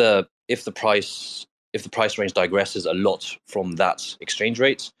if the price range digresses a lot from that exchange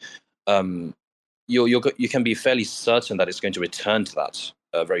rate, you can be fairly certain that it's going to return to that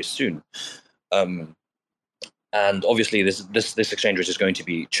very soon. And obviously, this exchange rate is going to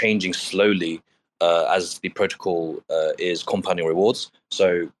be changing slowly as the protocol is compounding rewards.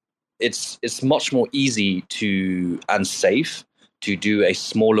 So it's much more easy and safe to do a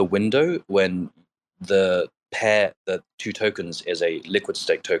smaller window when the two tokens is a liquid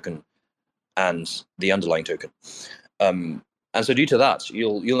stake token and the underlying token. And so due to that,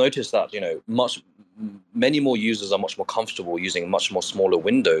 you'll notice that many more users are much more comfortable using much more smaller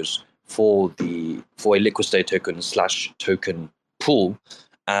windows for a liquid state token / token pool,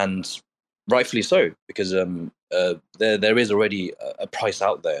 and rightfully so, because there is already a price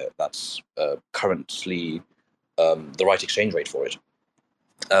out there that's currently the right exchange rate for it.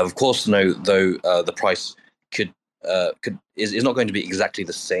 Of course, though the price is not going to be exactly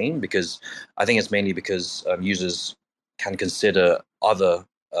the same, because I think it's mainly because users can consider other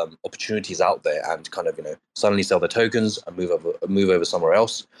opportunities out there and kind of suddenly sell their tokens and move over somewhere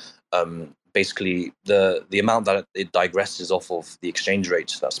else. Basically, the amount that it digresses off of the exchange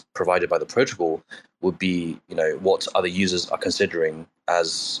rate that's provided by the protocol would be what other users are considering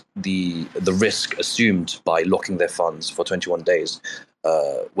as the risk assumed by locking their funds for 21 days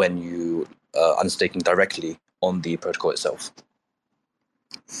when you are unstaking directly on the protocol itself.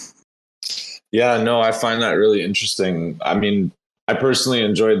 Yeah, no, I find that really interesting. I mean, I personally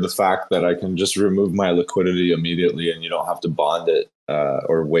enjoyed the fact that I can just remove my liquidity immediately and you don't have to bond it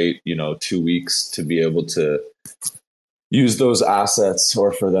or wait, 2 weeks to be able to use those assets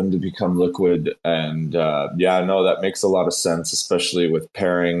or for them to become liquid. And that makes a lot of sense, especially with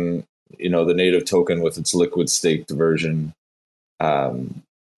pairing, the native token with its liquid staked version.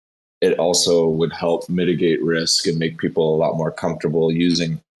 It also would help mitigate risk and make people a lot more comfortable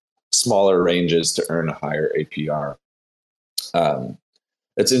using smaller ranges to earn a higher APR.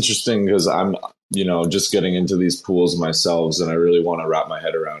 It's interesting because I'm, just getting into these pools myself, and I really want to wrap my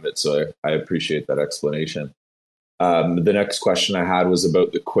head around it. So I appreciate that explanation. The next question I had was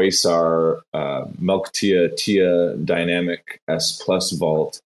about the Quasar Tia Dynamic S Plus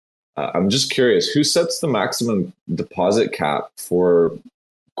Vault. I'm just curious, who sets the maximum deposit cap for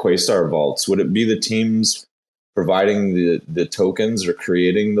Quasar vaults? Would it be the teams providing the tokens or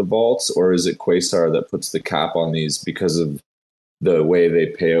creating the vaults, or is it Quasar that puts the cap on these because of the way they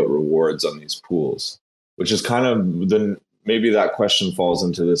pay out rewards on these pools? Which is kind of maybe that question falls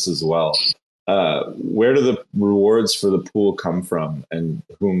into this as well. Where do the rewards for the pool come from, and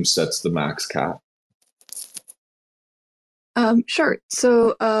whom sets the max cap? Sure.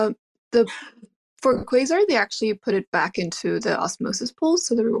 So for Quasar, they actually put it back into the osmosis pool,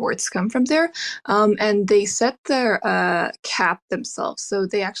 so the rewards come from there. And they set their cap themselves. So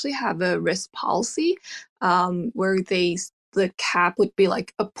they actually have a risk policy where the cap would be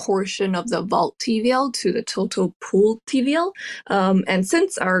like a portion of the vault TVL to the total pool TVL. And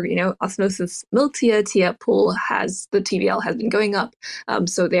since our osmosis Tia pool the TVL has been going up,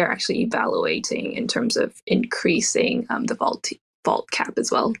 so they're actually evaluating in terms of increasing the vault cap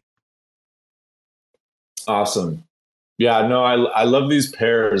as well. Awesome. Yeah, no, I love these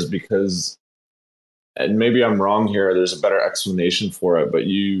pairs because, and maybe I'm wrong here, there's a better explanation for it, but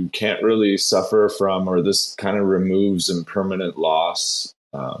you can't really suffer from, or this kind of removes impermanent loss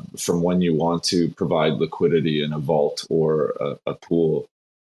from when you want to provide liquidity in a vault or a pool.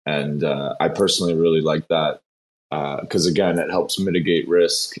 And I personally really like that because, again, it helps mitigate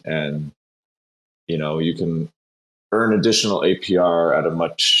risk, and, you can earn additional APR at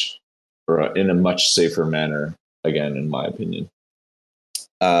in a much safer manner, again, in my opinion.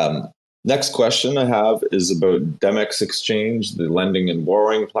 Next question I have is about Demex Exchange, the lending and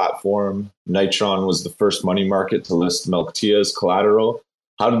borrowing platform. Nitron was the first money market to list Melktia as collateral.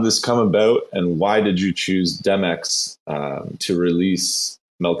 How did this come about, and why did you choose Demex to release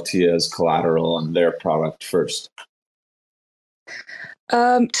Melktia as collateral on their product first?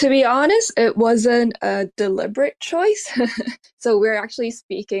 To be honest, it wasn't a deliberate choice. So we're actually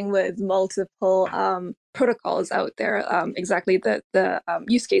speaking with multiple protocols out there, exactly the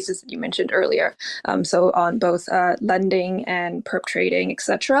use cases that you mentioned earlier. So on both lending and perp trading,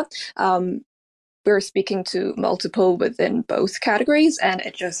 etc. We're speaking to multiple within both categories, and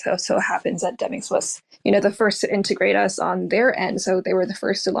it just so happens that Demix was, the first to integrate us on their end, so they were the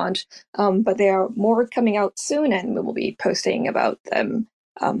first to launch. But there are more coming out soon, and we will be posting about them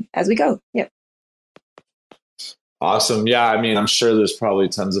as we go. Yep. Awesome. Yeah, I mean, I'm sure there's probably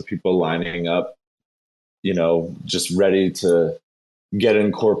tons of people lining up, just ready to get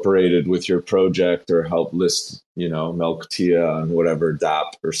incorporated with your project or help list, Melktia on whatever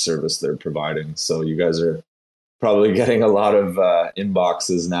DApp or service they're providing. So you guys are probably getting a lot of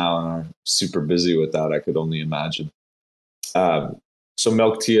inboxes now and are super busy with that, I could only imagine. So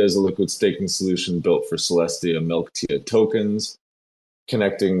Melktia is a liquid staking solution built for Celestia Melktia tokens,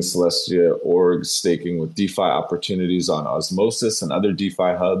 connecting Celestia org staking with DeFi opportunities on Osmosis and other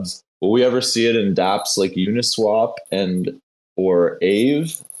DeFi hubs. Will we ever see it in dApps like Uniswap or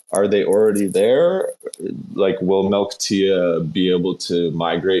Aave? Are they already there? Like, will Melktia be able to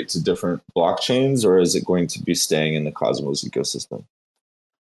migrate to different blockchains, or is it going to be staying in the Cosmos ecosystem?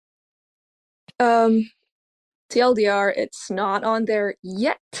 TLDR, it's not on there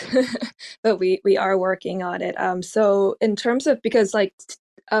yet, but we are working on it. So in terms of, because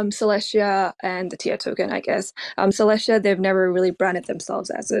Celestia and the TIA token, I guess. Celestia, they've never really branded themselves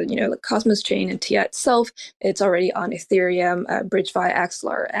as a, Cosmos chain, and TIA itself, it's already on Ethereum, bridged via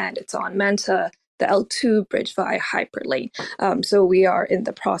Axelar, and it's on Manta, the L2 bridge via Hyperlane. So we are in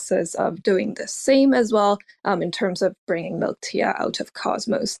the process of doing the same as well in terms of bringing Melktia out of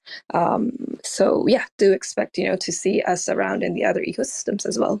Cosmos. So yeah, do expect, to see us around in the other ecosystems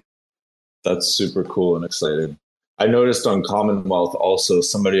as well. That's super cool and exciting. I noticed on Commonwealth also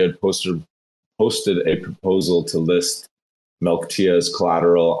somebody had posted a proposal to list Melktia as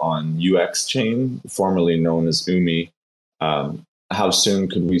collateral on UX chain, formerly known as UMI. How soon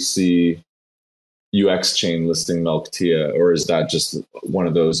could we see UX chain listing Melktia, or is that just one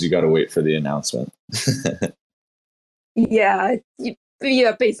of those you got to wait for the announcement? Yeah,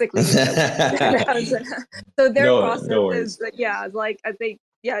 basically. So their process is, I think,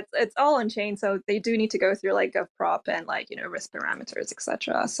 it's all on chain, so they do need to go through like a prop and risk parameters,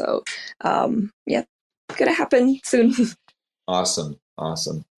 etc. So gonna happen soon. Awesome.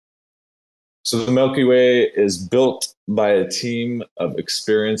 So the MilkyWay is built by a team of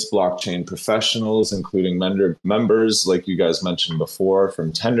experienced blockchain professionals, including members, like you guys mentioned before,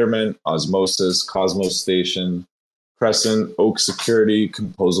 from Tendermint, Osmosis, Cosmos Station, Crescent, Oak Security,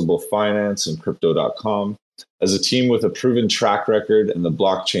 Composable Finance, and Crypto.com. As a team with a proven track record in the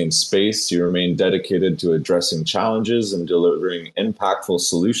blockchain space, you remain dedicated to addressing challenges and delivering impactful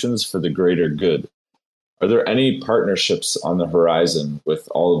solutions for the greater good. Are there any partnerships on the horizon with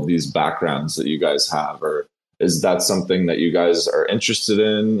all of these backgrounds that you guys have, or is that something that you guys are interested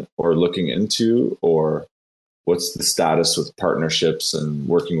in or looking into, or what's the status with partnerships and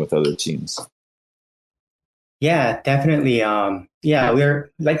working with other teams? Yeah, definitely.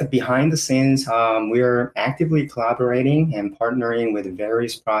 We're like behind the scenes. We're actively collaborating and partnering with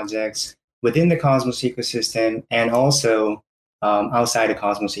various projects within the Cosmos ecosystem and also outside the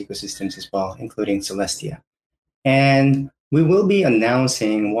Cosmos ecosystems as well, including Celestia. And we will be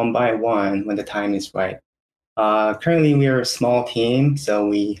announcing one by one when the time is right. Currently, we are a small team, so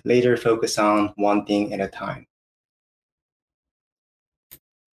we later focus on one thing at a time.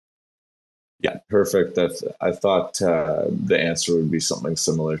 Yeah, perfect. I thought the answer would be something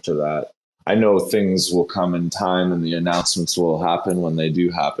similar to that. I know things will come in time and the announcements will happen when they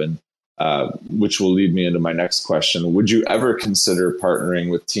do happen, which will lead me into my next question. Would you ever consider partnering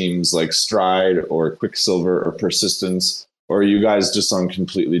with teams like Stride or Quicksilver or Persistence, or are you guys just on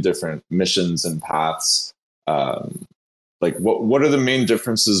completely different missions and paths? What are the main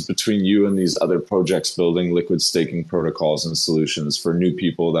differences between you and these other projects building liquid staking protocols and solutions for new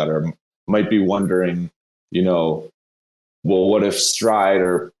people that might be wondering, what if Stride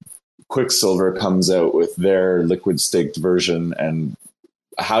or Quicksilver comes out with their liquid staked version, and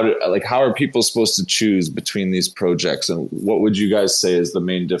how are people supposed to choose between these projects, and what would you guys say is the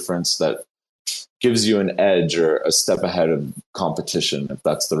main difference that gives you an edge or a step ahead of competition, if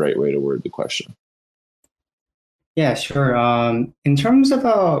that's the right way to word the question? Yeah, sure. In terms of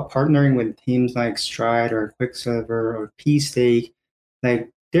partnering with teams like Stride or Quicksilver or P-Stake, like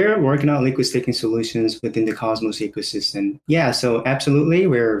they're working on liquid staking solutions within the Cosmos ecosystem. Yeah, so absolutely,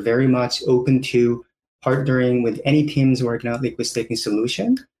 we're very much open to partnering with any teams working on liquid staking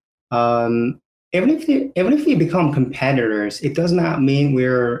solution. Um, even if we become competitors, it does not mean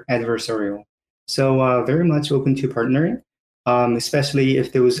we're adversarial. So very much open to partnering, especially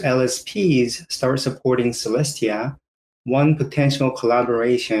if those LSPs start supporting Celestia. One potential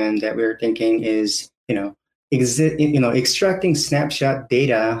collaboration that we're thinking is, extracting snapshot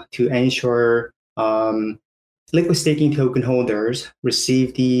data to ensure liquid staking token holders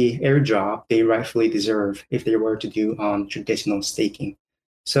receive the airdrop they rightfully deserve if they were to do traditional staking.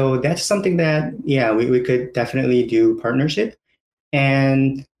 So that's something that, yeah, we could definitely do partnership.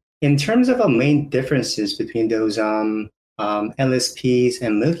 And in terms of the main differences between those LSPs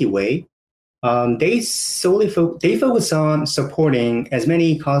and Milky Way, they focus on supporting as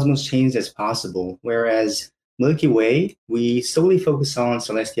many Cosmos chains as possible, whereas Milky Way, we solely focus on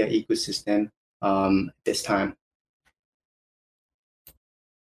Celestia ecosystem this time.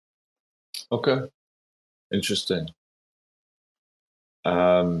 Okay, interesting.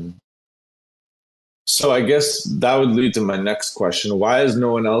 So I guess that would lead to my next question. Why has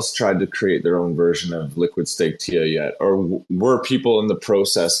no one else tried to create their own version of liquid stake TIA yet? Or were people in the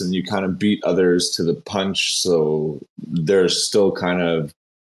process and you kind of beat others to the punch, so they're still kind of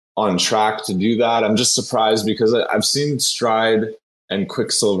on track to do that? I'm just surprised because I've seen Stride and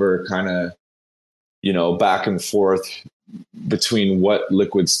Quicksilver kind of, back and forth between what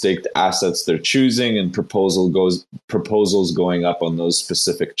liquid staked assets they're choosing and proposals going up on those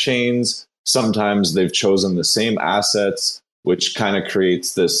specific chains. Sometimes they've chosen the same assets, which kind of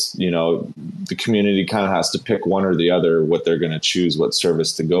creates this, the community kind of has to pick one or the other, what they're going to choose, what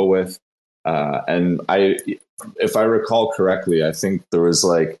service to go with. And if I recall correctly, I think there was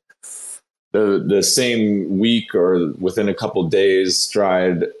like the same week or within a couple of days,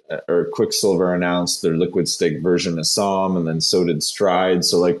 Stride or Quicksilver announced their liquid stake version of SOM, and then so did Stride.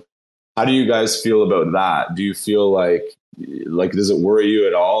 So like, how do you guys feel about that? Do you feel like does it worry you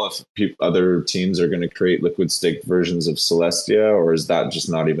at all if other teams are going to create liquid stake versions of Celestia, or is that just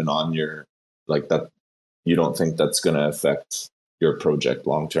not even on your, like, that you don't think that's going to affect your project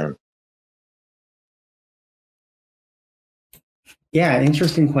long term? Yeah,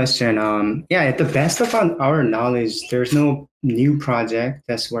 interesting question. Yeah, at the best of our knowledge, there's no new project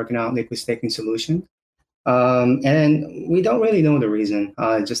that's working on liquid staking solution. And we don't really know the reason.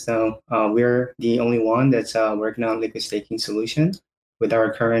 Just know we're the only one that's working on liquid staking solution with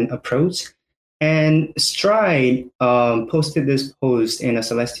our current approach. And Stride posted this post in a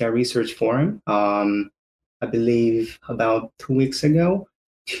Celestia research forum, I believe about 2 weeks ago,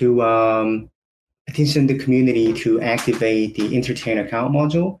 to petition the community to activate the Entertain account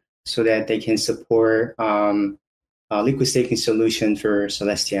module so that they can support liquid staking solution for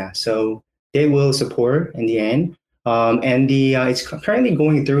Celestia. So they will support in the end. And it's currently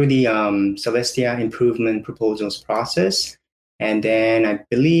going through the Celestia improvement proposals process. And then I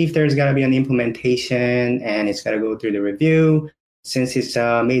believe there's got to be an implementation and it's got to go through the review. Since it's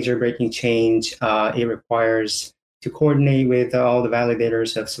a major breaking change, it requires to coordinate with all the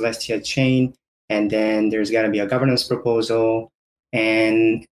validators of Celestia chain. And then there's got to be a governance proposal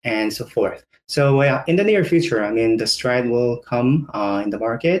and so forth. So in the near future, I mean, the Stride will come in the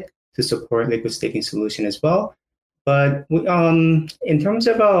market to support liquid staking solution as well. But in terms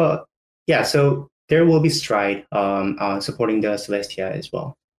of so there will be Stride supporting the Celestia as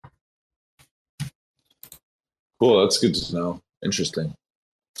well. Cool, that's good to know. Interesting.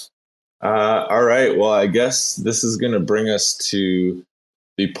 All right, well, I guess this is going to bring us to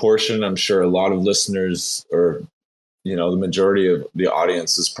the portion I'm sure a lot of listeners, or the majority of the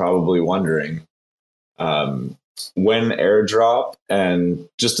audience, is probably wondering. When airdrop, and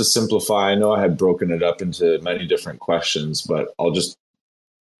just to simplify, I know I had broken it up into many different questions, but I'll just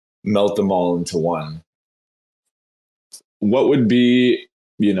melt them all into one. What would be,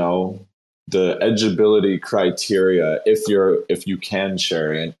 the eligibility criteria if you can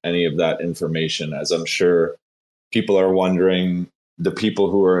share any of that information, as I'm sure people are wondering, the people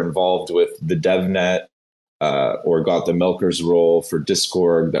who are involved with the DevNet or got the milkers role for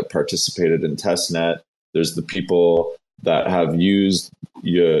Discord that participated in testnet. There's the people that have used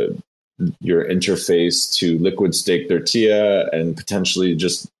your interface to liquid stake their TIA and potentially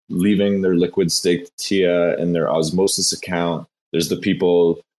just leaving their liquid staked TIA in their Osmosis account. There's the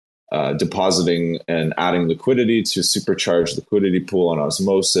people depositing and adding liquidity to supercharge liquidity pool on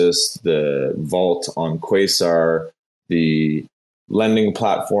Osmosis, the vault on Quasar, the lending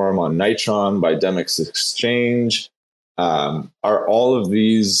platform on Nitron by Demix Exchange. Are all of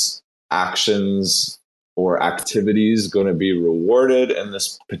these actions or activities going to be rewarded in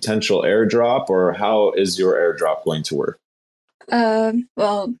this potential airdrop, or how is your airdrop going to work?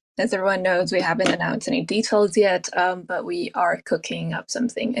 Well, as everyone knows, we haven't announced any details yet, but we are cooking up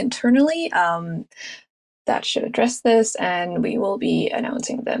something internally that should address this, and we will be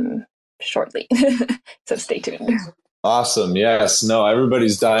announcing them shortly. So stay tuned. Awesome. Yes. No,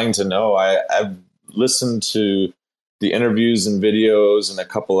 everybody's dying to know. I've listened to the interviews and videos and a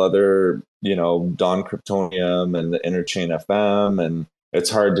couple other, Don Kryptonium and the Interchain FM, and it's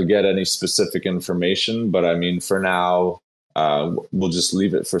hard to get any specific information. But I mean, for now, we'll just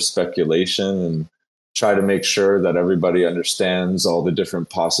leave it for speculation and try to make sure that everybody understands all the different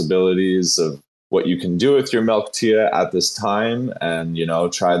possibilities of what you can do with your milk tia at this time, and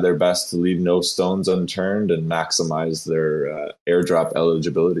try their best to leave no stones unturned and maximize their airdrop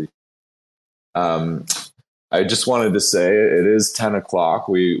eligibility. I just wanted to say it is 10 o'clock.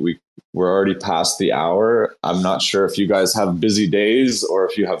 We're already past the hour. I'm not sure if you guys have busy days or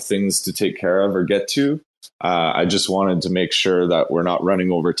if you have things to take care of or get to. I just wanted to make sure that we're not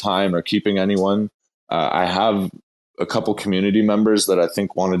running over time or keeping anyone. I have a couple community members that I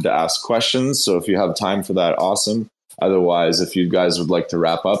think wanted to ask questions. So if you have time for that, awesome. Otherwise, if you guys would like to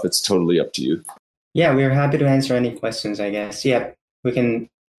wrap up, it's totally up to you. Yeah, we're happy to answer any questions, I guess. Yeah, we can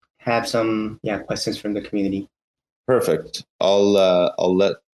have some questions from the community. Perfect. I'll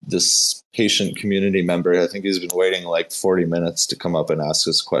let this patient community member, I think he's been waiting like 40 minutes to come up and ask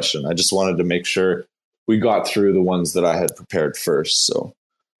this question. I just wanted to make sure we got through the ones that I had prepared first. So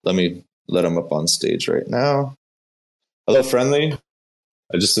let me let him up on stage right now. Hello, Friendly.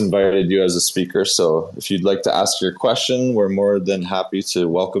 I just invited you as a speaker, so if you'd like to ask your question, we're more than happy to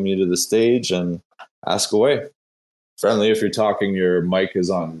welcome you to the stage and ask away. Friendly, if you're talking, your mic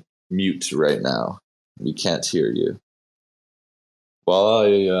is on mute right now. We can't hear you. Well,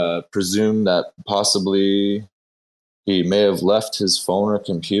 I presume that possibly he may have left his phone or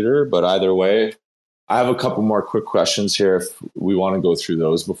computer, but either way, I have a couple more quick questions here if we want to go through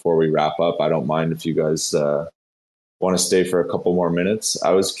those before we wrap up. I don't mind if you guys want to stay for a couple more minutes.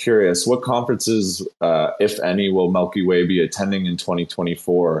 I was curious, what conferences, if any, will MilkyWay be attending in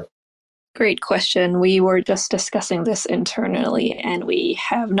 2024? Great question. We were just discussing this internally, and we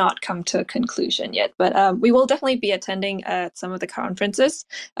have not come to a conclusion yet. But we will definitely be attending some of the conferences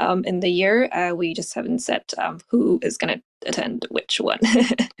in the year. We just haven't set who is going to attend which one.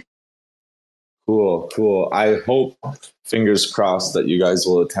 Cool. I hope, fingers crossed, that you guys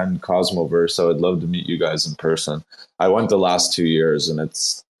will attend Cosmoverse. So I'd love to meet you guys in person. I went the last 2 years, and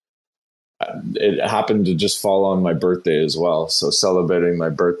it happened to just fall on my birthday as well. So celebrating my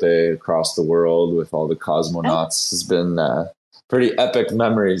birthday across the world with all the cosmonauts has been pretty epic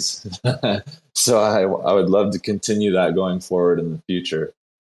memories. So I would love to continue that going forward in the future.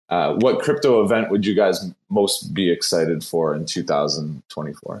 What crypto event would you guys most be excited for in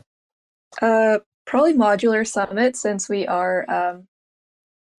 2024? Probably Modular Summit, since we are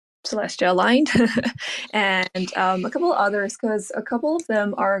Celestia aligned, and a couple of others, because a couple of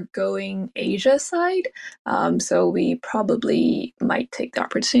them are going Asia side. So we probably might take the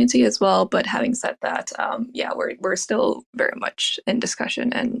opportunity as well. But having said that, we're still very much in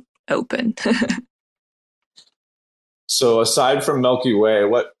discussion and open. So aside from MilkyWay,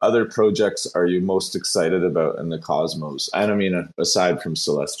 what other projects are you most excited about in the cosmos? And I mean, aside from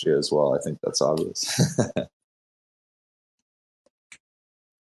Celestia as well, I think that's obvious.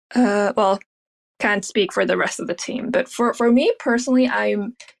 Well, can't speak for the rest of the team, but for me personally,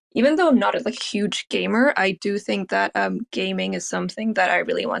 even though I'm not a huge gamer, I do think that gaming is something that I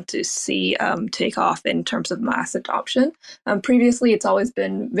really want to see take off in terms of mass adoption. Previously, it's always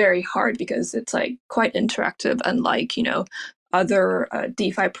been very hard because it's quite interactive, unlike other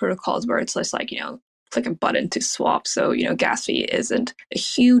DeFi protocols where it's just click a button to swap. So gas fee isn't a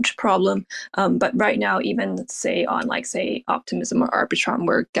huge problem. But right now, even say on say Optimism or Arbitrum,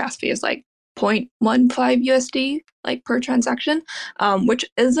 where gas fee is 0.15 USD per transaction, which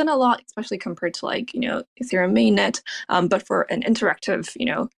isn't a lot, especially compared to Ethereum mainnet. But for an interactive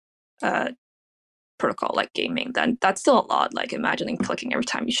protocol like gaming, then that's still a lot. Imagining clicking every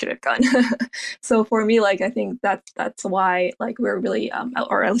time you shoot a gun. So for me, I think that's why we're really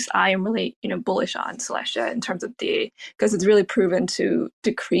or at least I am really bullish on Celestia in terms of because it's really proven to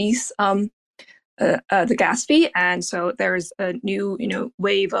decrease the gas fee, and so there's a new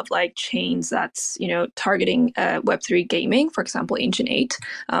wave of chains that's targeting Web3 gaming, for example Ancient 8.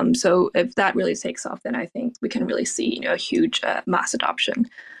 So if that really takes off, then I think we can really see a huge mass adoption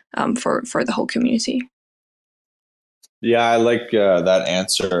for the whole community. Yeah, I like that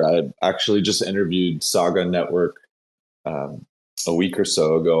answer. I actually just interviewed Saga Network a week or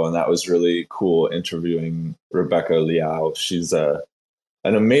so ago, and that was really cool interviewing Rebecca Liao. She's an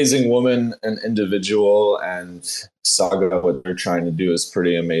amazing woman, an individual, and Saga, what they're trying to do is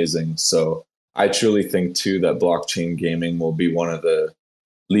pretty amazing. So I truly think too that blockchain gaming will be one of the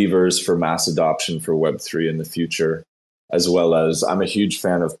levers for mass adoption for Web3 in the future, as well as I'm a huge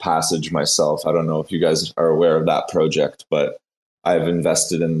fan of Passage myself. I don't know if you guys are aware of that project, but I've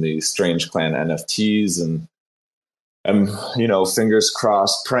invested in the Strange Clan NFTs, and I'm, fingers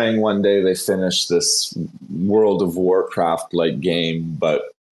crossed, praying one day they finish this World of Warcraft like game,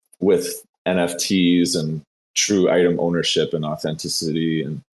 but with NFTs and true item ownership and authenticity.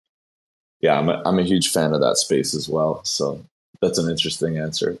 And yeah, I'm a huge fan of that space as well. So that's an interesting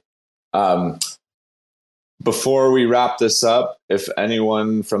answer. Before we wrap this up, if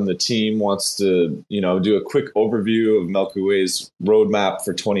anyone from the team wants to, do a quick overview of MilkyWay's roadmap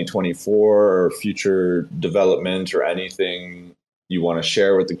for 2024 or future development or anything you want to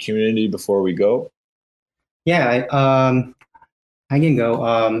share with the community before we go. Yeah, I can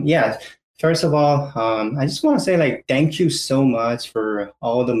go. First of all, I just want to say thank you so much for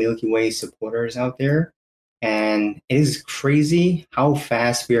all the MilkyWay supporters out there. And it is crazy how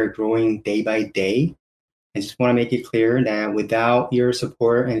fast we are growing day by day. I just want to make it clear that without your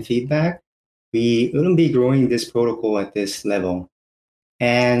support and feedback, we wouldn't be growing this protocol at this level.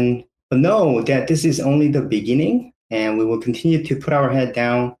 But know that this is only the beginning, and we will continue to put our head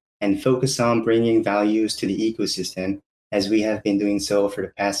down and focus on bringing values to the ecosystem as we have been doing so for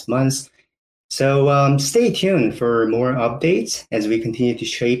the past months. So stay tuned for more updates as we continue to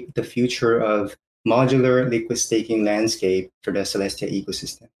shape the future of modular liquid staking landscape for the Celestia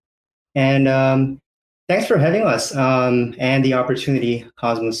ecosystem. And thanks for having us and the opportunity,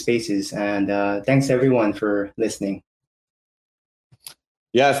 Cosmos Spaces. And thanks everyone for listening.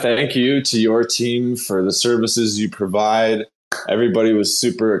 Yeah, thank you to your team for the services you provide. Everybody was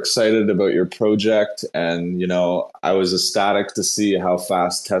super excited about your project. And, I was ecstatic to see how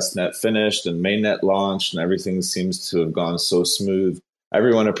fast testnet finished and mainnet launched, and everything seems to have gone so smooth.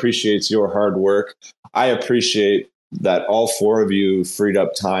 Everyone appreciates your hard work. I appreciate that all four of you freed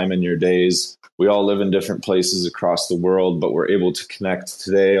up time in your days. We all live in different places across the world, but we're able to connect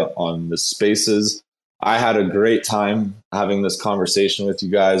today on the spaces. I had a great time having this conversation with you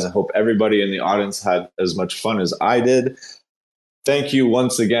guys. I hope everybody in the audience had as much fun as I did. Thank you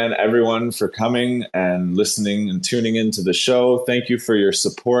once again, everyone, for coming and listening and tuning into the show. Thank you for your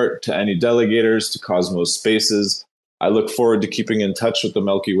support to any delegators, to Cosmos Spaces. I look forward to keeping in touch with the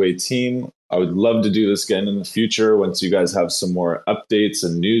MilkyWay team. I would love to do this again in the future once you guys have some more updates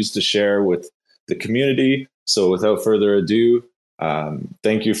and news to share with the community. So without further ado,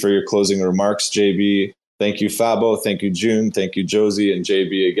 thank you for your closing remarks, JB. Thank you, Fabo. Thank you, June. Thank you, Josie and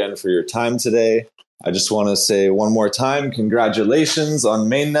JB, again for your time today. I just want to say one more time, congratulations on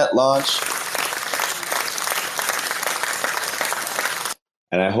mainnet launch.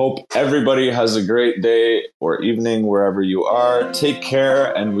 And I hope everybody has a great day or evening wherever you are. Take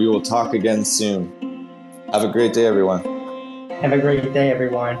care, and we will talk again soon. Have a great day, everyone. Have a great day,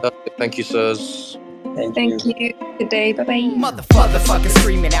 everyone. Thank you, sirs. Thank you. Good day. Bye-bye. Motherfuckers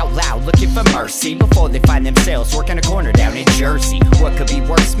screaming out loud, looking for mercy before they find themselves working a corner down in Jersey. What could be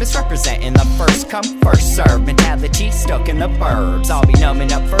worse? Misrepresenting the first come, first serve mentality stuck in the burbs. I'll be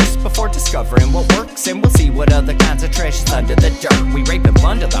numbing up first before discovering what works, and we'll see what other kinds of treasures under the dirt. We rape and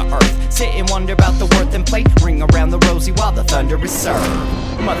plunder the earth, sit and wonder about the worth and play, ring around the rosy while the thunder is served.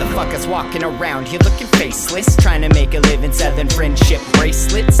 Motherfuckers walking around here looking faceless, trying to make a living selling friendship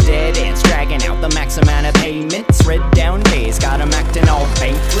bracelets. Dead ends dragging out the max amount of payments. Red down days got them acting all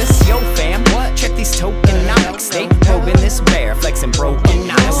bankless. Yo fam, what? Check these tokenomics. They probing this bear, flexing broken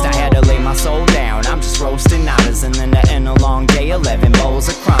honest. I had to lay my soul down, I'm just roasting nadas. And then to end a long day, 11 bowls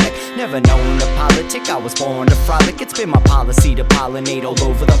of chronic. Never known to politic, I was born to frolic. It's been my policy to pollinate all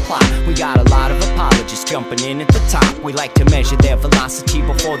over the plot. We got a lot of apologists jumping in at the top. We like to measure their velocity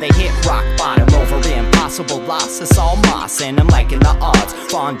before they hit rock bottom. Over impossible loss, it's all moss, and I'm liking the odds.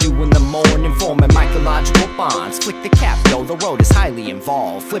 Fondue in the morning, forming mycological bonds. Flick the cap, yo, the road is highly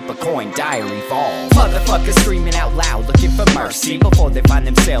involved. Flip a coin, diary evolve. Motherfuckers screaming out loud, looking for mercy before they find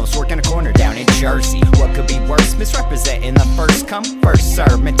themselves working a corner down in Jersey. What could be worse? Misrepresenting the first come, first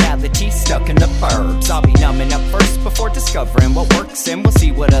serve mentality stuck in the burbs. I'll be numbing up first before discovering what works, and we'll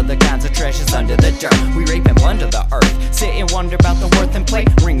see what other kinds of treasures under the dirt. We rape and plunder the earth, sit and wonder about the worth and play,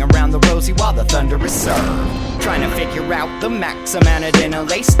 ring around the rosy while the thunder is served. Trying to figure out the max amount of dinner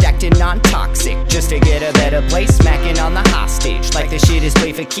lace stacked in non-toxic, just to get a better place, smacking on the hostage like the shit is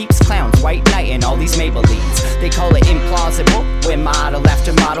play for keeps. Clowns, white knight, and all these Maybellines. They call it implausible when model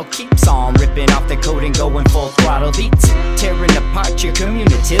after model keeps on ripping off the coat and going full throttle beats, tearing apart your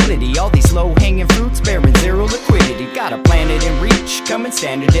community. All these low-hanging fruits bearing zero liquidity. Got a planet in reach, coming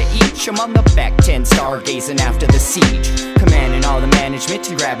standard to each. I'm on the back 10 stargazing after the siege, commanding all the management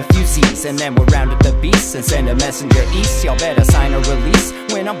to grab a few Z's, and then we'll round up the beasts and send a messenger east. Y'all better sign a release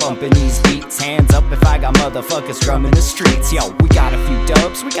when I'm bumping these beats. Hands up if I got motherfuckers drumming the streets. Yo, we got a few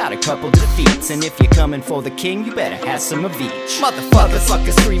dubs, we got a couple defeats, and if you're coming for the king, you better have some of each.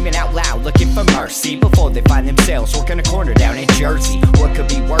 Motherfuckers screaming out loud, looking for mercy before they find themselves working a corner down in Jersey. What could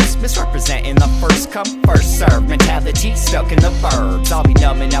be worse? Misrepresenting the first come, first serve mentality stuck in the burbs. I'll be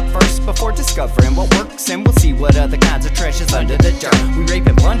numbing up first before discovering what works, and we'll see what other kinds of treasures under the dirt. We rape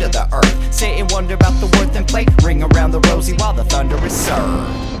and plunder the earth, sit and wonder about the worth and play. Ring around the rosy while the thunder is served.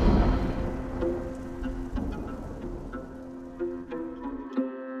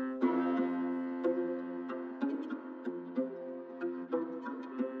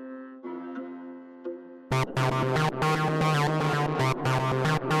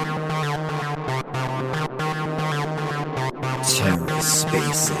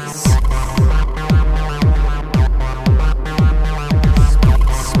 TerraSpaces.